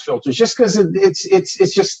exercising those filters just because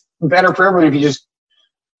it's just better for everyone if you just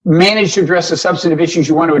manage to address the substantive issues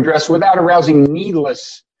you want to address without arousing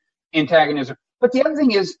needless antagonism. But the other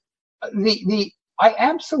thing is, I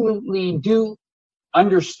absolutely do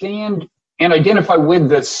understand and identify with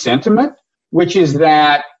the sentiment, which is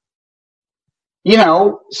that,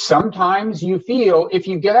 sometimes you feel if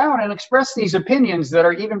you get out and express these opinions that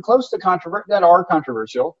are even close to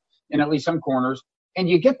controversial in at least some corners, and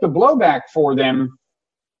you get the blowback for them,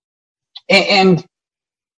 and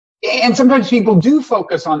sometimes people do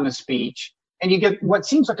focus on the speech, and you get what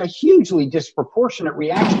seems like a hugely disproportionate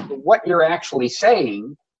reaction to what you're actually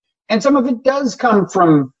saying, and some of it does come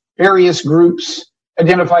from various groups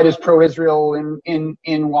identified as pro-Israel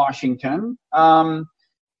in Washington.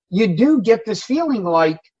 You do get this feeling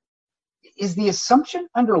like, is the assumption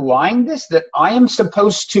underlying this that I am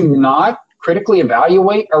supposed to not critically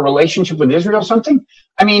evaluate our relationship with Israel or something?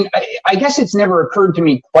 I mean, I guess it's never occurred to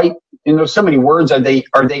me quite in those so many words. Are they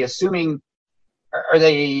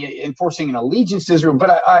enforcing an allegiance to Israel?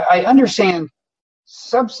 But I understand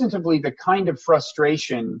substantively the kind of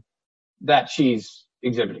frustration that she's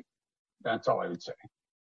exhibiting. That's all I would say.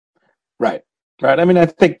 Right. I mean, I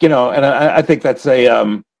think, and I think that's just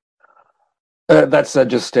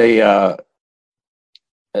a.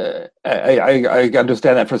 I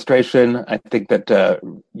understand that frustration. I think that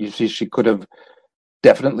she could have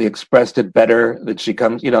definitely expressed it better. That she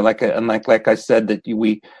comes, like I said, that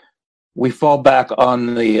we fall back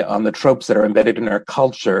on the tropes that are embedded in our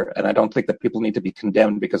culture, and I don't think that people need to be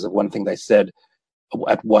condemned because of one thing they said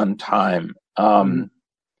at one time. A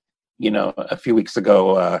few weeks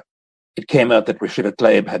ago, it came out that Rashida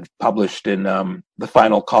Tlaib had published in The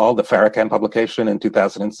Final Call, the Farrakhan publication in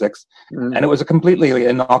 2006. Mm-hmm. And it was a completely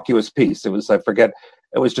innocuous piece. It was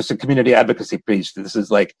just a community advocacy piece. This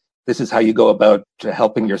is how you go about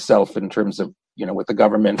helping yourself in terms of, with the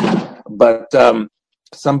government. But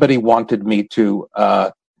somebody wanted me to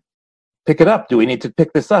pick it up. Do we need to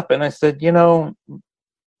pick this up? And I said,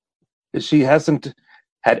 she hasn't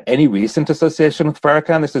had any recent association with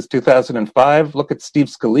Farrakhan. This is 2005. Look at Steve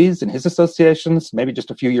Scalise and his associations, maybe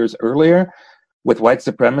just a few years earlier, with white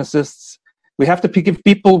supremacists. We have to give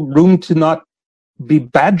people room to not be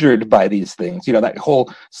badgered by these things. That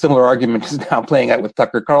whole similar argument is now playing out with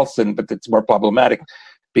Tucker Carlson, but it's more problematic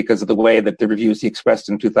because of the way that the reviews he expressed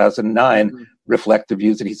in 2009 reflect the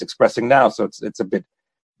views that he's expressing now. So it's a bit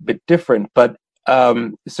different. But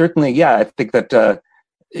certainly, yeah, I think that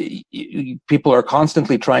people are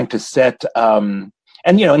constantly trying to set, and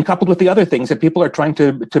coupled with the other things that people are trying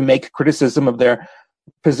to make criticism of their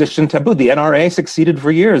position taboo. The NRA succeeded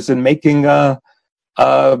for years in making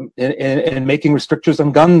making restrictions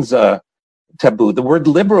on guns taboo. The word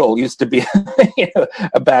liberal used to be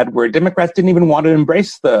a bad word. Democrats didn't even want to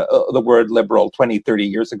embrace the word liberal 20, 30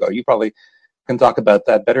 years ago. You probably can talk about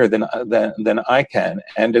that better than I can.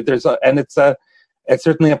 And it's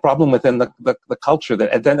certainly a problem within the culture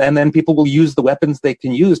that, and then people will use the weapons they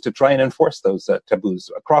can use to try and enforce those taboos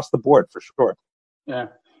across the board, for sure. Yeah.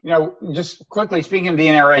 Just quickly speaking of the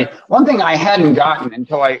NRA, one thing I hadn't gotten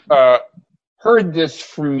until I heard this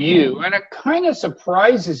from you, and it kind of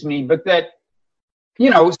surprises me, but that, she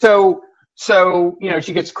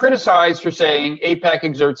gets criticized for saying AIPAC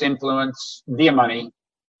exerts influence via money,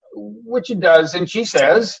 which it does, and she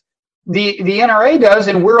says the NRA does,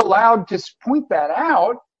 and we're allowed to point that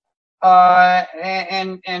out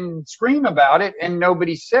and scream about it, and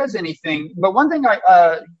nobody says anything. But one thing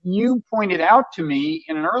you pointed out to me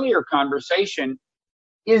in an earlier conversation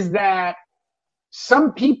is that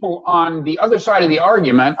some people on the other side of the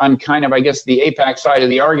argument, on kind of, I guess, the AIPAC side of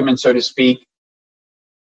the argument, so to speak,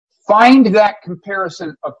 find that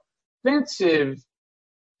comparison offensive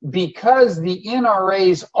because the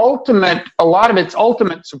NRA's a lot of its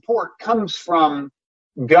ultimate support comes from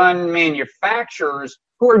gun manufacturers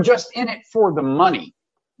who are just in it for the money,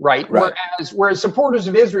 right? Whereas supporters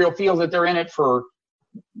of Israel feel that they're in it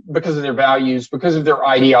because of their values, because of their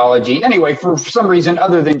ideology, anyway, for some reason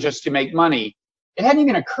other than just to make money. It hadn't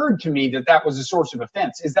even occurred to me that was a source of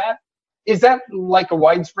offense. Is that like a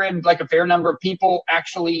widespread, like a fair number of people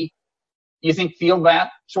actually, you think, feel that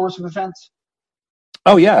source of offense?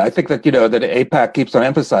 Oh yeah, I think that that AIPAC keeps on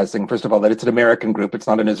emphasizing, first of all, that it's an American group, it's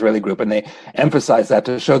not an Israeli group, and they emphasize that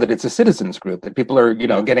to show that it's a citizens group, that people are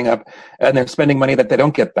getting up and they're spending money that they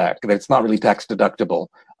don't get back, that it's not really tax deductible,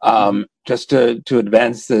 just to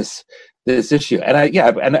advance this issue.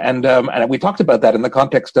 And we talked about that in the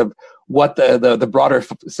context of what the broader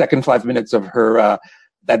second 5 minutes of her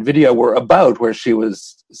that video were about, where she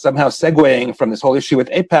was somehow segueing from this whole issue with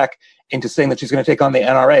AIPAC into saying that she's going to take on the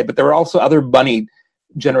NRA, but there were also other money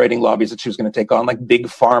generating lobbies that she was going to take on, like big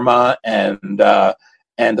pharma and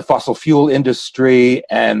the fossil fuel industry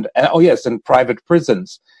and private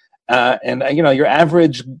prisons. Your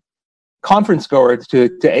average conference goer to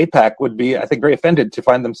AIPAC would be, I think, very offended to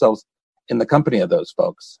find themselves in the company of those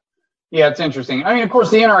folks. Yeah, it's interesting. I mean, of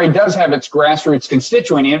course, the NRA does have its grassroots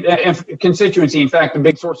constituency. In fact, the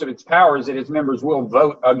big source of its power is that its members will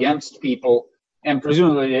vote against people, and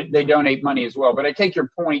presumably they donate money as well. But I take your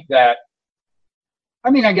point that,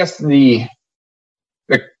 I guess the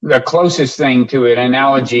closest thing to an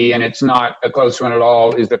analogy, and it's not a close one at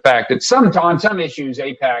all, is the fact that on some issues,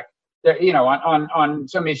 AIPAC, on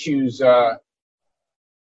some issues,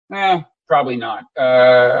 probably not.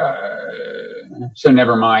 So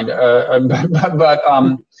never mind. But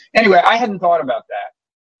anyway, I hadn't thought about that.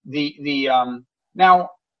 Now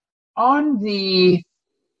on the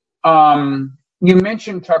you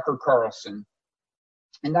mentioned Tucker Carlson,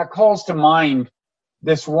 and that calls to mind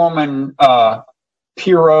this woman,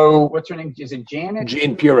 Pirro. What's her name? Is it Janet?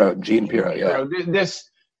 Jeanine Pirro. Jeanine Pirro. Yeah.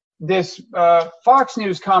 This Fox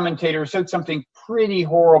News commentator said something pretty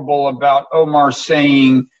horrible about Omar,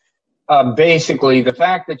 saying basically the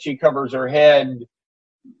fact that she covers her head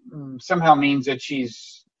somehow means that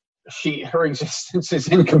her existence is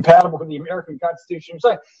incompatible with the American Constitution.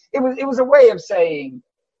 So it was a way of saying,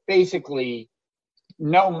 basically,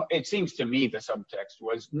 no. It seems to me the subtext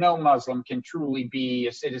was no Muslim can truly be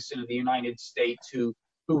a citizen of the United States who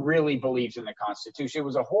really believes in the Constitution. It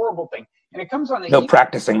was a horrible thing, and it comes on the heels,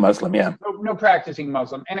 practicing Muslim, yeah, no practicing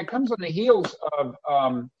Muslim, and it comes on the heels of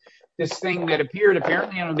this thing that appeared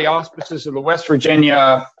apparently under the auspices of the West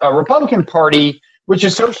Virginia Republican Party, which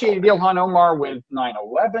associated Ilhan Omar with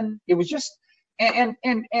 9/11. It was just, and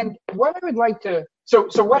what I would like to, so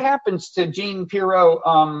what happens to Jeanine Pirro?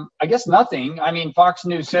 I guess nothing. I mean, Fox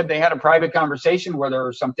News said they had a private conversation with her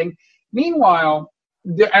or something. Meanwhile,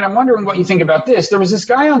 and I'm wondering what you think about this. There was this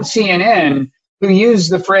guy on CNN who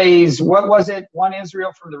used the phrase, what was it? One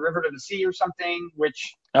Israel from the river to the sea or something,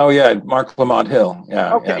 which... Oh, yeah, Mark Lamont Hill.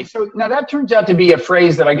 Yeah. Okay, yeah. So now that turns out to be a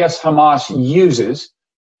phrase that I guess Hamas uses.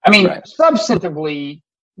 I mean, right. Substantively,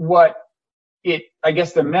 what I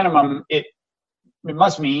guess the minimum it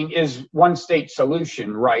must mean is one state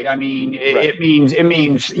solution, right? I mean, it means, it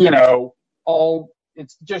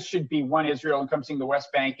just should be one Israel encompassing the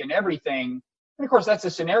West Bank and everything. And of course, that's a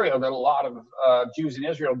scenario that a lot of Jews in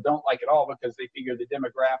Israel don't like at all, because they figure the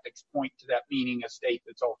demographics point to that meaning a state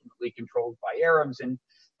that's ultimately controlled by Arabs, and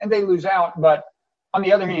they lose out. But on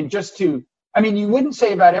the other hand, you wouldn't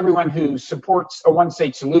say about everyone who supports a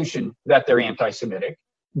one-state solution that they're anti-Semitic,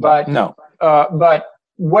 but No. But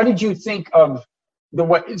what did you think of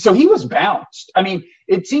so he was bounced. I mean,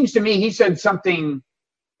 it seems to me he said something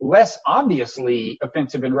less obviously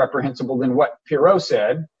offensive and reprehensible than what Pirro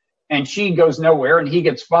said, and she goes nowhere and he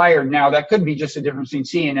gets fired. Now, that could be just a difference between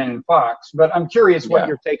CNN and Fox, but I'm curious what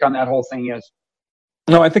your take on that whole thing is.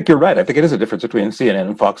 No, I think you're right. I think it is a difference between CNN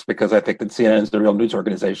and Fox, because I think that CNN is the real news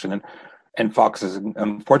organization, and Fox is,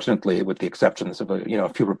 unfortunately, with the exceptions of a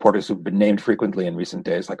few reporters who've been named frequently in recent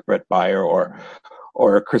days, like Brett Baier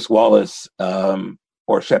or Chris Wallace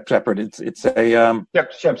or Shep Shepard. It's a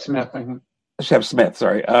Shep Smith, I think. Shep Smith,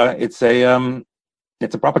 sorry. It's a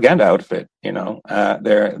propaganda outfit.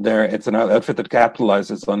 It's an outfit that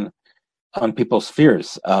capitalizes on people's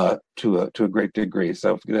fears to a great degree.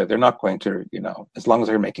 So they're not going to, as long as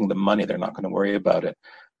they're making the money, they're not going to worry about it.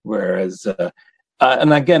 Whereas,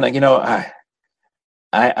 and again, but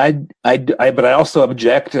I also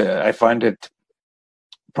object. I find it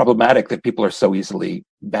problematic that people are so easily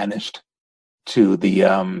banished to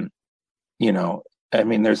the,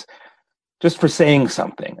 there's just for saying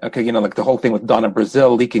something. Okay, like the whole thing with Donna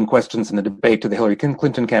Brazile leaking questions in the debate to the Hillary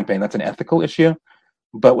Clinton campaign. That's an ethical issue.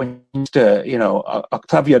 But when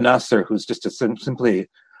Octavio Nasser, who's just simply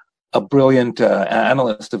a brilliant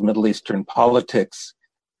analyst of Middle Eastern politics,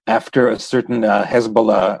 after a certain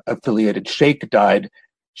Hezbollah-affiliated sheikh died,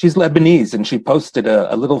 she's Lebanese, and she posted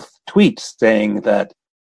a little tweet saying that,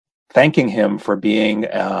 thanking him for being,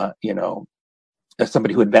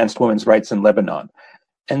 somebody who advanced women's rights in Lebanon.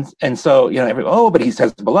 And so, but he's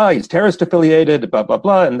Hezbollah, he's terrorist affiliated, blah, blah,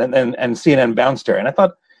 blah. And CNN bounced her. And I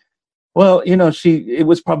thought, well, it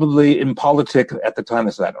was probably impolitic at the time.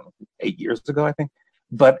 This is, 8 years ago, I think.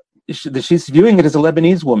 But she's viewing it as a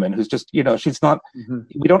Lebanese woman who's just, she's not,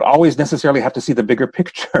 we don't always necessarily have to see the bigger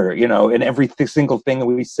picture, in every single thing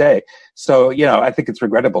we say. So, I think it's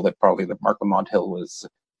regrettable that Mark Lamont Hill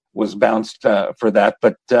was bounced for that.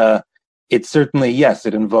 But it's certainly, yes,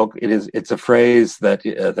 it's a phrase that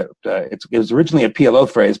it was originally a PLO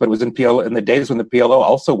phrase, but it was in the days when the PLO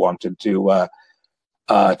also wanted to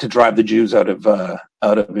drive the Jews out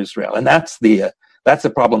of Israel, and that's the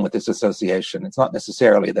problem with this association. It's not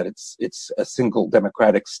necessarily that it's a single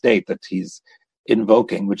democratic state that he's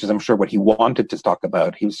invoking, which is, I'm sure, what he wanted to talk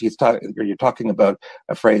about. You're talking about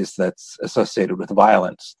a phrase that's associated with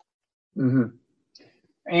violence. Mm-hmm.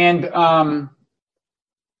 And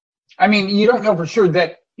you don't know for sure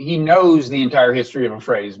that he knows the entire history of a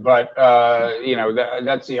phrase, but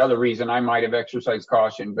that's the other reason I might have exercised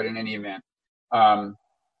caution. But in any event,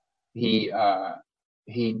 he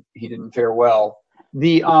didn't fare well.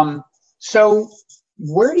 So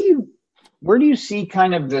where do you see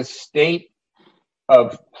kind of the state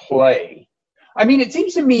of play? It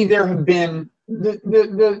seems to me there have been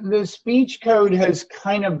the speech code has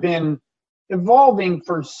kind of been evolving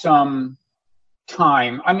for some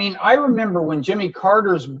time. I remember when Jimmy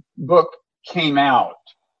Carter's book came out,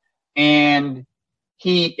 and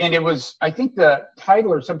it was, I think the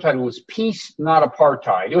title or subtitle was Peace, Not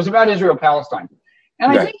Apartheid. It was about Israel-Palestine.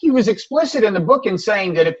 And I think he was explicit in the book in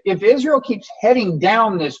saying that if Israel keeps heading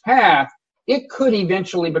down this path, it could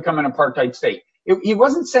eventually become an apartheid state. He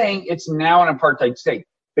wasn't saying it's now an apartheid state,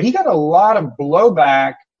 but he got a lot of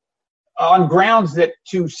blowback on grounds that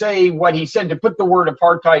to say what he said, to put the word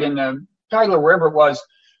apartheid in the title or wherever it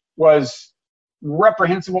was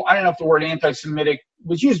reprehensible. I don't know if the word anti-Semitic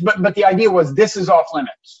was used, but the idea was this is off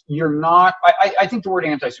limits. You're not, I think the word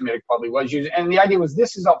anti-Semitic probably was used, and the idea was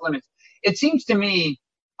this is off limits. It seems to me,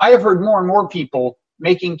 I have heard more and more people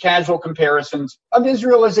making casual comparisons of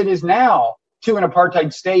Israel as it is now to an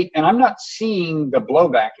apartheid state, and I'm not seeing the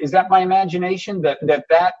blowback. Is that my imagination,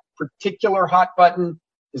 that particular hot button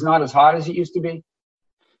is not as hot as it used to be?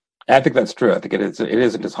 I think that's true. I think it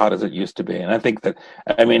isn't as hot as it used to be. And I think that,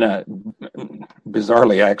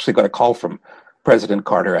 bizarrely, I actually got a call from President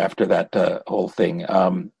Carter after that whole thing,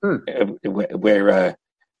 where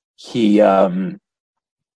he, I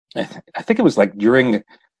think it was like during,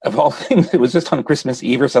 of all things, it was just on Christmas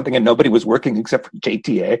Eve or something, and nobody was working except for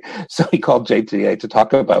JTA. So he called JTA to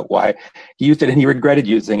talk about why he used it, and he regretted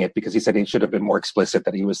using it because he said he should have been more explicit,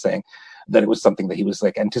 that he was saying that it was something that he was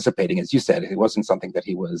like anticipating. As you said, it wasn't something that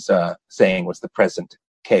he was saying was the present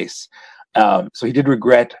case. So he did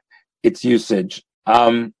regret its usage.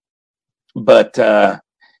 But I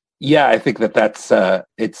think that's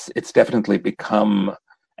it's definitely become,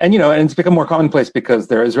 and it's become more commonplace because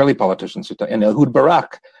there are Israeli politicians and Ehud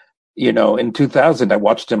Barak in 2000, I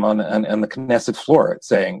watched him on the Knesset floor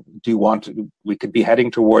saying, we could be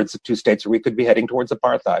heading towards the two states, or we could be heading towards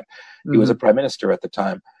apartheid. He was a prime minister at the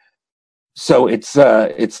time. So it's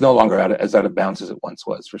no longer as out of bounds as it once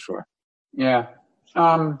was, for sure. Yeah.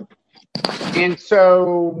 And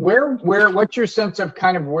so what's your sense of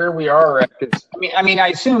kind of where we are at this? I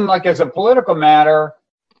assume, like, as a political matter,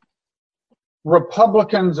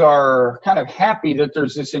 Republicans are kind of happy that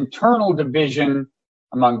there's this internal division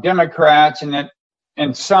among Democrats,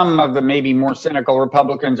 and some of the maybe more cynical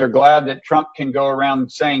Republicans are glad that Trump can go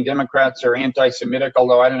around saying Democrats are anti-Semitic,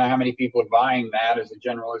 although I don't know how many people are buying that as a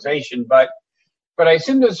generalization. But I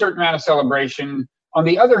assume there's a certain amount of celebration. On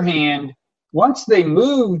the other hand, once they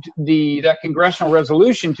moved that congressional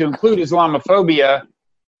resolution to include Islamophobia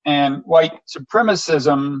and white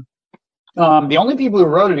supremacism, the only people who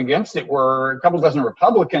voted against it were a couple dozen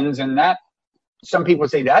Republicans, and that some people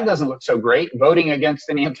say that doesn't look so great, voting against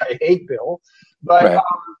an anti-hate bill. But right.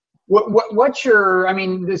 What's your?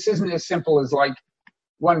 This isn't as simple as like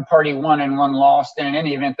one party won and one lost, and in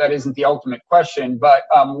any event, that isn't the ultimate question. But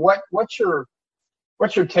what's your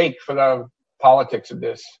take for the politics of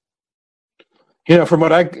this? From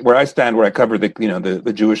where I stand, where I cover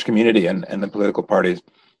the Jewish community and the political parties,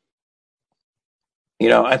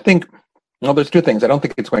 I think, there's two things. I don't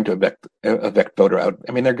think it's going to affect voter out.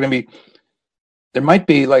 There might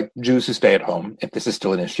be like Jews who stay at home if this is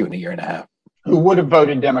still an issue in a year and a half, who would have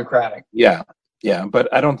voted Democratic. Yeah,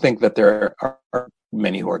 but I don't think that there are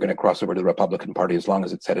many who are going to cross over to the Republican Party as long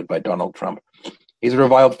as it's headed by Donald Trump. He's a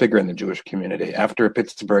reviled figure in the Jewish community. After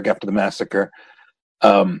Pittsburgh, after the massacre,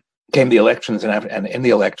 came the elections, and in the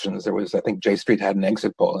elections there was, I think, J Street had an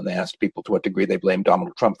exit poll, and they asked people to what degree they blamed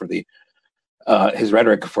Donald Trump for his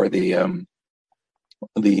rhetoric for the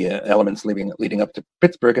elements leading up to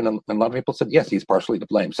Pittsburgh, and a lot of people said yes, he's partially to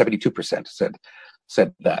blame. 72%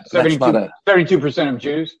 said that. 72% of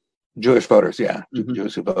Jews, Jewish voters, yeah,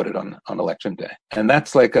 Jews who voted on election day, and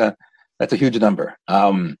that's a huge number.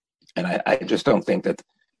 And I just don't think that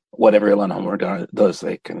whatever Ilhan Omar does,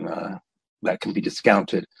 that can be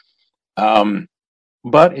discounted.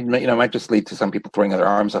 But it might just lead to some people throwing their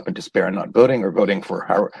arms up in despair and not voting, or voting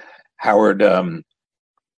for Howard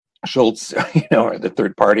Schultz, or the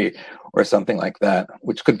third party, or something like that,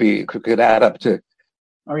 which could add up to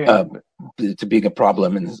being a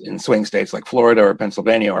problem in swing states like Florida or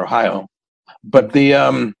Pennsylvania or Ohio. But the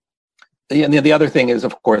other thing is,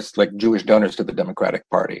 of course, like Jewish donors to the Democratic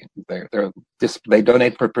Party. They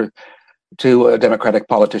donate to Democratic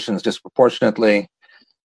politicians disproportionately.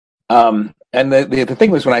 And the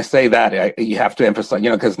thing was, when I say that, you have to emphasize,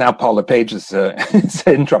 because now Paul LePage is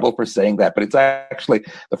in trouble for saying that, but it's actually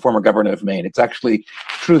the former governor of Maine. It's actually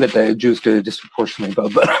true that the Jews do disproportionately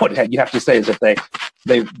vote, but what you have to say is that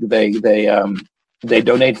they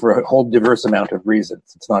donate for a whole diverse amount of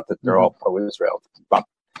reasons. It's not that they're all pro-Israel.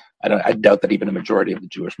 I doubt that even a majority of the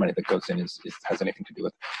Jewish money that goes in has anything to do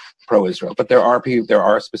with pro-Israel. But there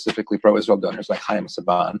are specifically pro-Israel donors like Chaim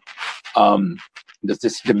Saban. Does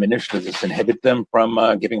this diminish? Does this inhibit them from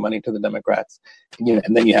giving money to the Democrats?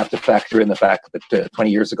 And then you have to factor in the fact that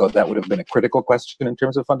 20 years ago that would have been a critical question in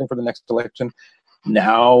terms of funding for the next election.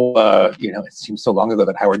 Now, it seems so long ago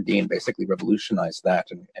that Howard Dean basically revolutionized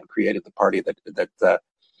that and created the party that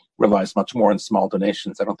relies much more on small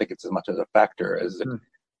donations. I don't think it's as much as a factor as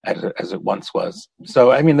it once was.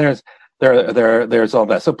 So there's all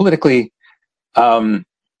that. So politically, I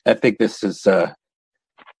think this is a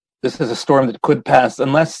storm that could pass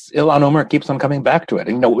unless Ilhan Omar keeps on coming back to it.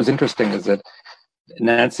 And what was interesting is that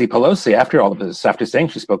Nancy Pelosi, after all of this, after saying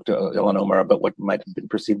she spoke to Ilhan Omar about what might have been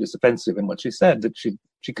perceived as offensive in what she said, that she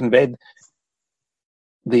conveyed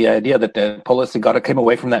the idea that Pelosi came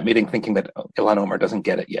away from that meeting thinking that Ilhan Omar doesn't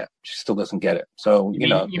get it yet. She still doesn't get it. So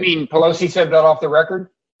you mean Pelosi said that off the record?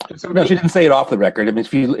 No, she didn't say it off the record.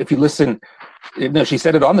 If you listen, no, she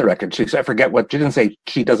said it on the record. I forget what she didn't say.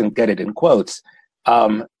 She doesn't get it in quotes.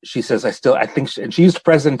 She says, I think, and she used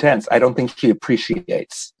present tense. I don't think she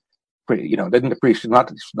appreciates. Didn't appreciate.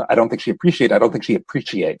 Not. I don't think she appreciates. I don't think she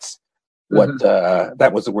appreciates what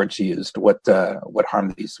that was the word she used. What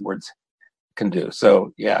harm these words can do.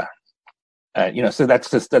 So yeah, So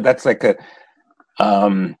that's like a,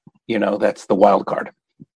 that's the wild card.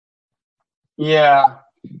 Yeah.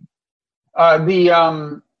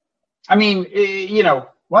 One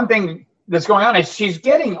thing that's going on is she's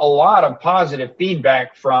getting a lot of positive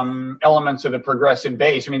feedback from elements of the progressive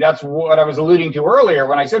base. That's what I was alluding to earlier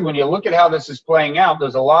when I said, when you look at how this is playing out,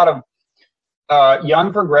 there's a lot of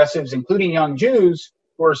young progressives, including young Jews,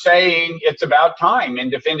 who are saying it's about time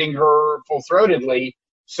and defending her full-throatedly.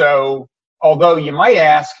 So Although you might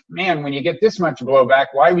ask, man, when you get this much blowback,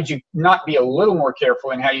 why would you not be a little more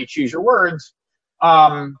careful in how you choose your words?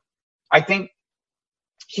 I think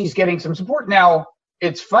she's getting some support. Now,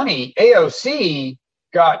 it's funny, AOC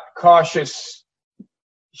got cautious.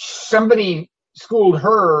 Somebody schooled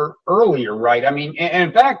her earlier, right? I mean, and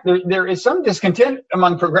in fact, there is some discontent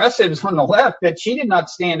among progressives on the left that she did not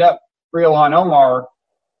stand up for Ilhan Omar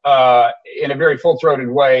in a very full-throated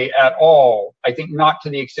way at all. I think not to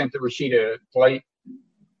the extent that Rashida Tlaib,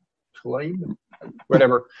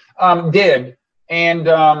 whatever, did. And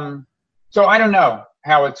so I don't know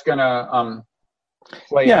how it's going to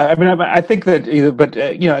play. Yeah, I mean, I think that, but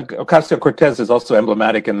Ocasio-Cortez is also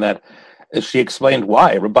emblematic in that she explained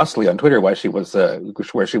why robustly on Twitter why she was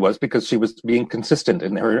where she was, because she was being consistent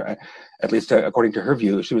in her, at least according to her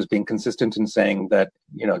view, she was being consistent in saying that,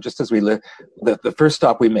 just as we live, the first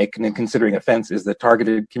stop we make in considering offense is the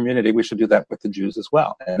targeted community. We should do that with the Jews as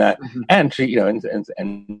well. And that, and she, and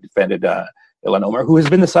defended Ilhan Omar, who has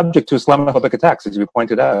been the subject to Islamophobic attacks, as you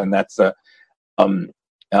pointed out, and that's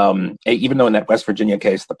even though in that West Virginia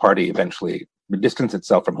case, the party eventually distanced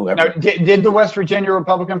itself from whoever. Now, did the West Virginia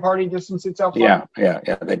Republican Party distance itself from? Yeah,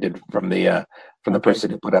 they did from the person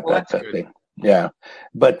who put up that thing. Yeah,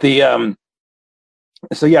 but the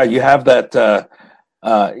so yeah, you have that.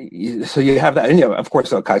 So you have that, and of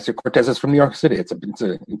course, Ocasio-Cortez is from New York City. It's a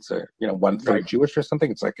 1/3 Jewish or something.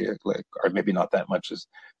 It's like, or maybe not that much as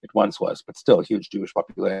it once was, but still a huge Jewish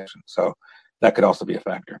population. So that could also be a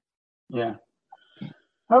factor. Yeah.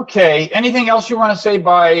 Okay. Anything else you want to say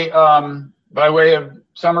by way of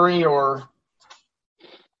summary, or?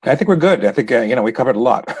 I think we're good. I think we covered a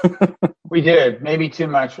lot. We did. Maybe too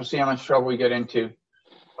much. We'll see how much trouble we get into.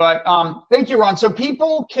 But thank you, Ron. So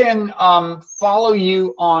people can follow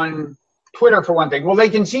you on Twitter for one thing. Well, they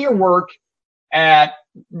can see your work at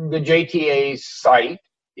the JTA's site.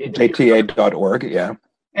 JTA.org. Yeah.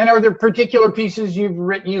 And are there particular pieces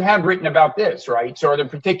you have written about this, right? So are there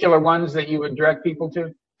particular ones that you would direct people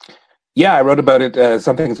to? Yeah, I wrote about it.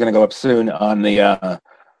 Something's going to go up soon on the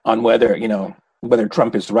on whether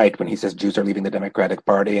Trump is right when he says Jews are leaving the Democratic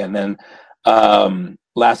Party. And then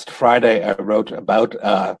last Friday, I wrote about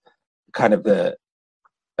kind of the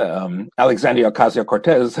Alexandria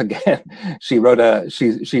Ocasio-Cortez again. She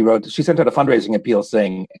sent out a fundraising appeal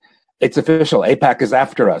saying, "It's official, AIPAC is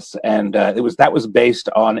after us," and that was based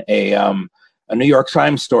on a New York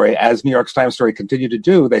Times story. As New York Times story continued to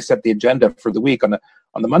do, they set the agenda for the week on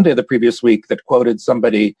the Monday of the previous week that quoted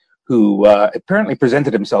somebody who apparently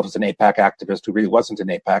presented himself as an AIPAC activist, who really wasn't an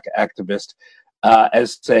AIPAC activist,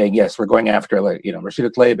 as saying, "Yes, we're going after Rashida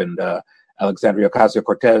Tlaib and Alexandria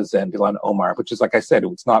Ocasio-Cortez and Ilhan Omar," which is, like I said,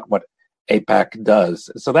 it's not what AIPAC does.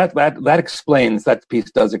 So that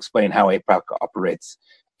piece does explain how AIPAC operates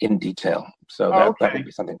in detail. So that would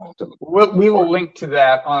be something to look for. We will link to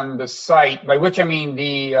that on the site, by which I mean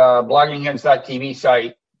the bloggingheads.tv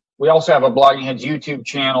site. We also have a Blogging Heads YouTube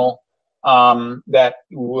channel that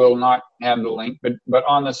will not have the link, but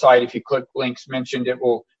on the site, if you click links mentioned, it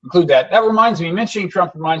will include that. That reminds me, mentioning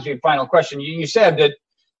Trump reminds me of a final question. You said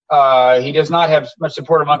that he does not have much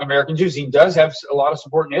support among American Jews. He does have a lot of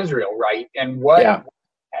support in Israel, right? And what? Yeah.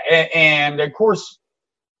 And of course,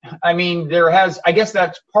 I mean, I guess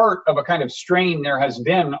that's part of a kind of strain there has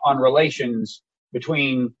been on relations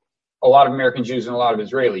between a lot of American Jews and a lot of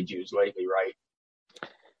Israeli Jews lately, right?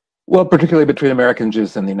 Well, particularly between American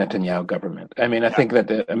Jews and the Netanyahu government. I mean, I think that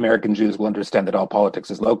the American Jews will understand that all politics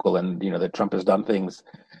is local, and that Trump has done things,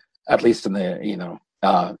 at least in the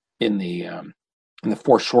in the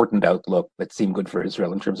foreshortened outlook, that seem good for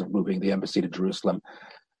Israel in terms of moving the embassy to Jerusalem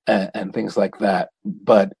and things like that.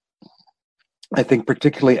 But I think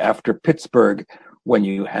particularly after Pittsburgh, when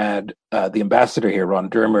you had the ambassador here, Ron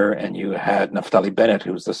Dermer, and you had Naftali Bennett,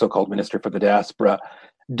 who was the so-called minister for the diaspora,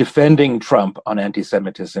 defending Trump on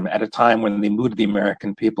anti-Semitism at a time when the mood of the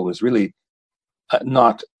American people was really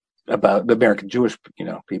not about the American Jewish,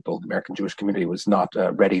 people. The American Jewish community was not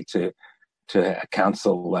ready to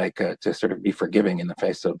counsel, to sort of be forgiving in the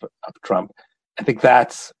face of Trump. I think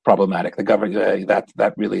that's problematic. The government,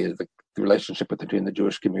 that really is the relationship between the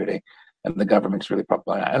Jewish community and the government's really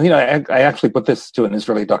problematic. And I actually put this to an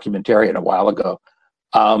Israeli documentarian a while ago.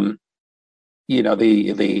 The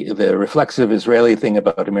reflexive Israeli thing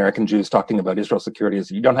about American Jews talking about Israel's security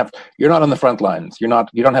is you're not on the front lines. You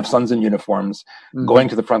don't have sons in uniforms going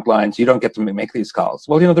to the front lines. You don't get to make these calls.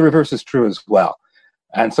 Well, the reverse is true as well.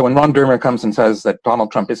 And so when Ron Dermer comes and says that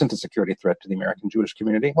Donald Trump isn't a security threat to the American Jewish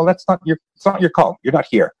community, well, it's not your call. You're not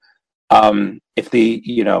here. If the,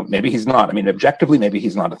 maybe he's not. I mean, objectively, maybe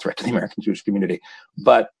he's not a threat to the American Jewish community.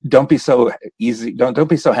 But don't be so easy. Don't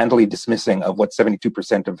be so handily dismissing of what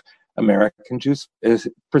 72% of American Jews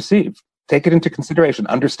perceive. Take it into consideration.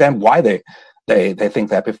 Understand why they think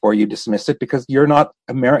that before you dismiss it, because you're not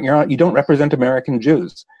American. You don't represent American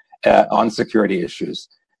Jews on security issues.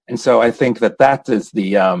 And so I think that is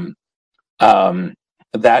the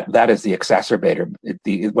that is the exacerbator.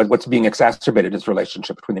 What's being exacerbated is the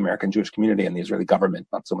relationship between the American Jewish community and the Israeli government,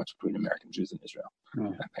 not so much between American Jews and Israel.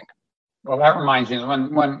 I think. Well, that reminds me,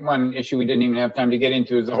 one issue we didn't even have time to get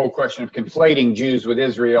into is the whole question of conflating Jews with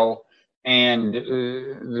Israel and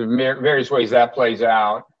the various ways that plays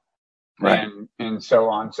out, right, and so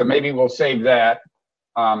on. So maybe we'll save that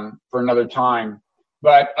for another time.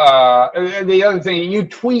 But the other thing, you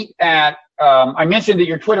tweet at. I mentioned that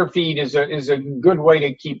your Twitter feed is a good way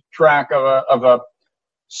to keep track of a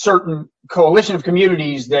certain coalition of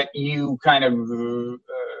communities that you kind of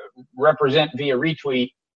represent via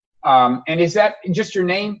retweet. And is that just your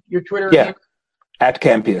name, your Twitter? Yeah, name? At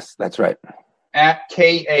Kampeas, that's right. At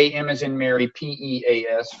KAM as in Mary,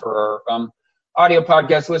 PEAS for our audio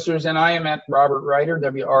podcast listeners. And I am at Robert Writer,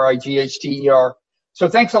 WRIGHTER. So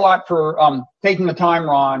thanks a lot for taking the time,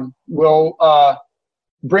 Ron. We'll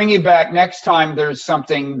bring you back next time there's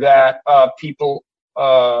something that people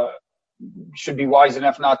should be wise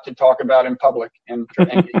enough not to talk about in public and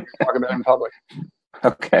talk about in public.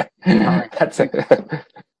 Okay. All right. That's it.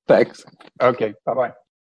 Thanks. Okay. Bye-bye.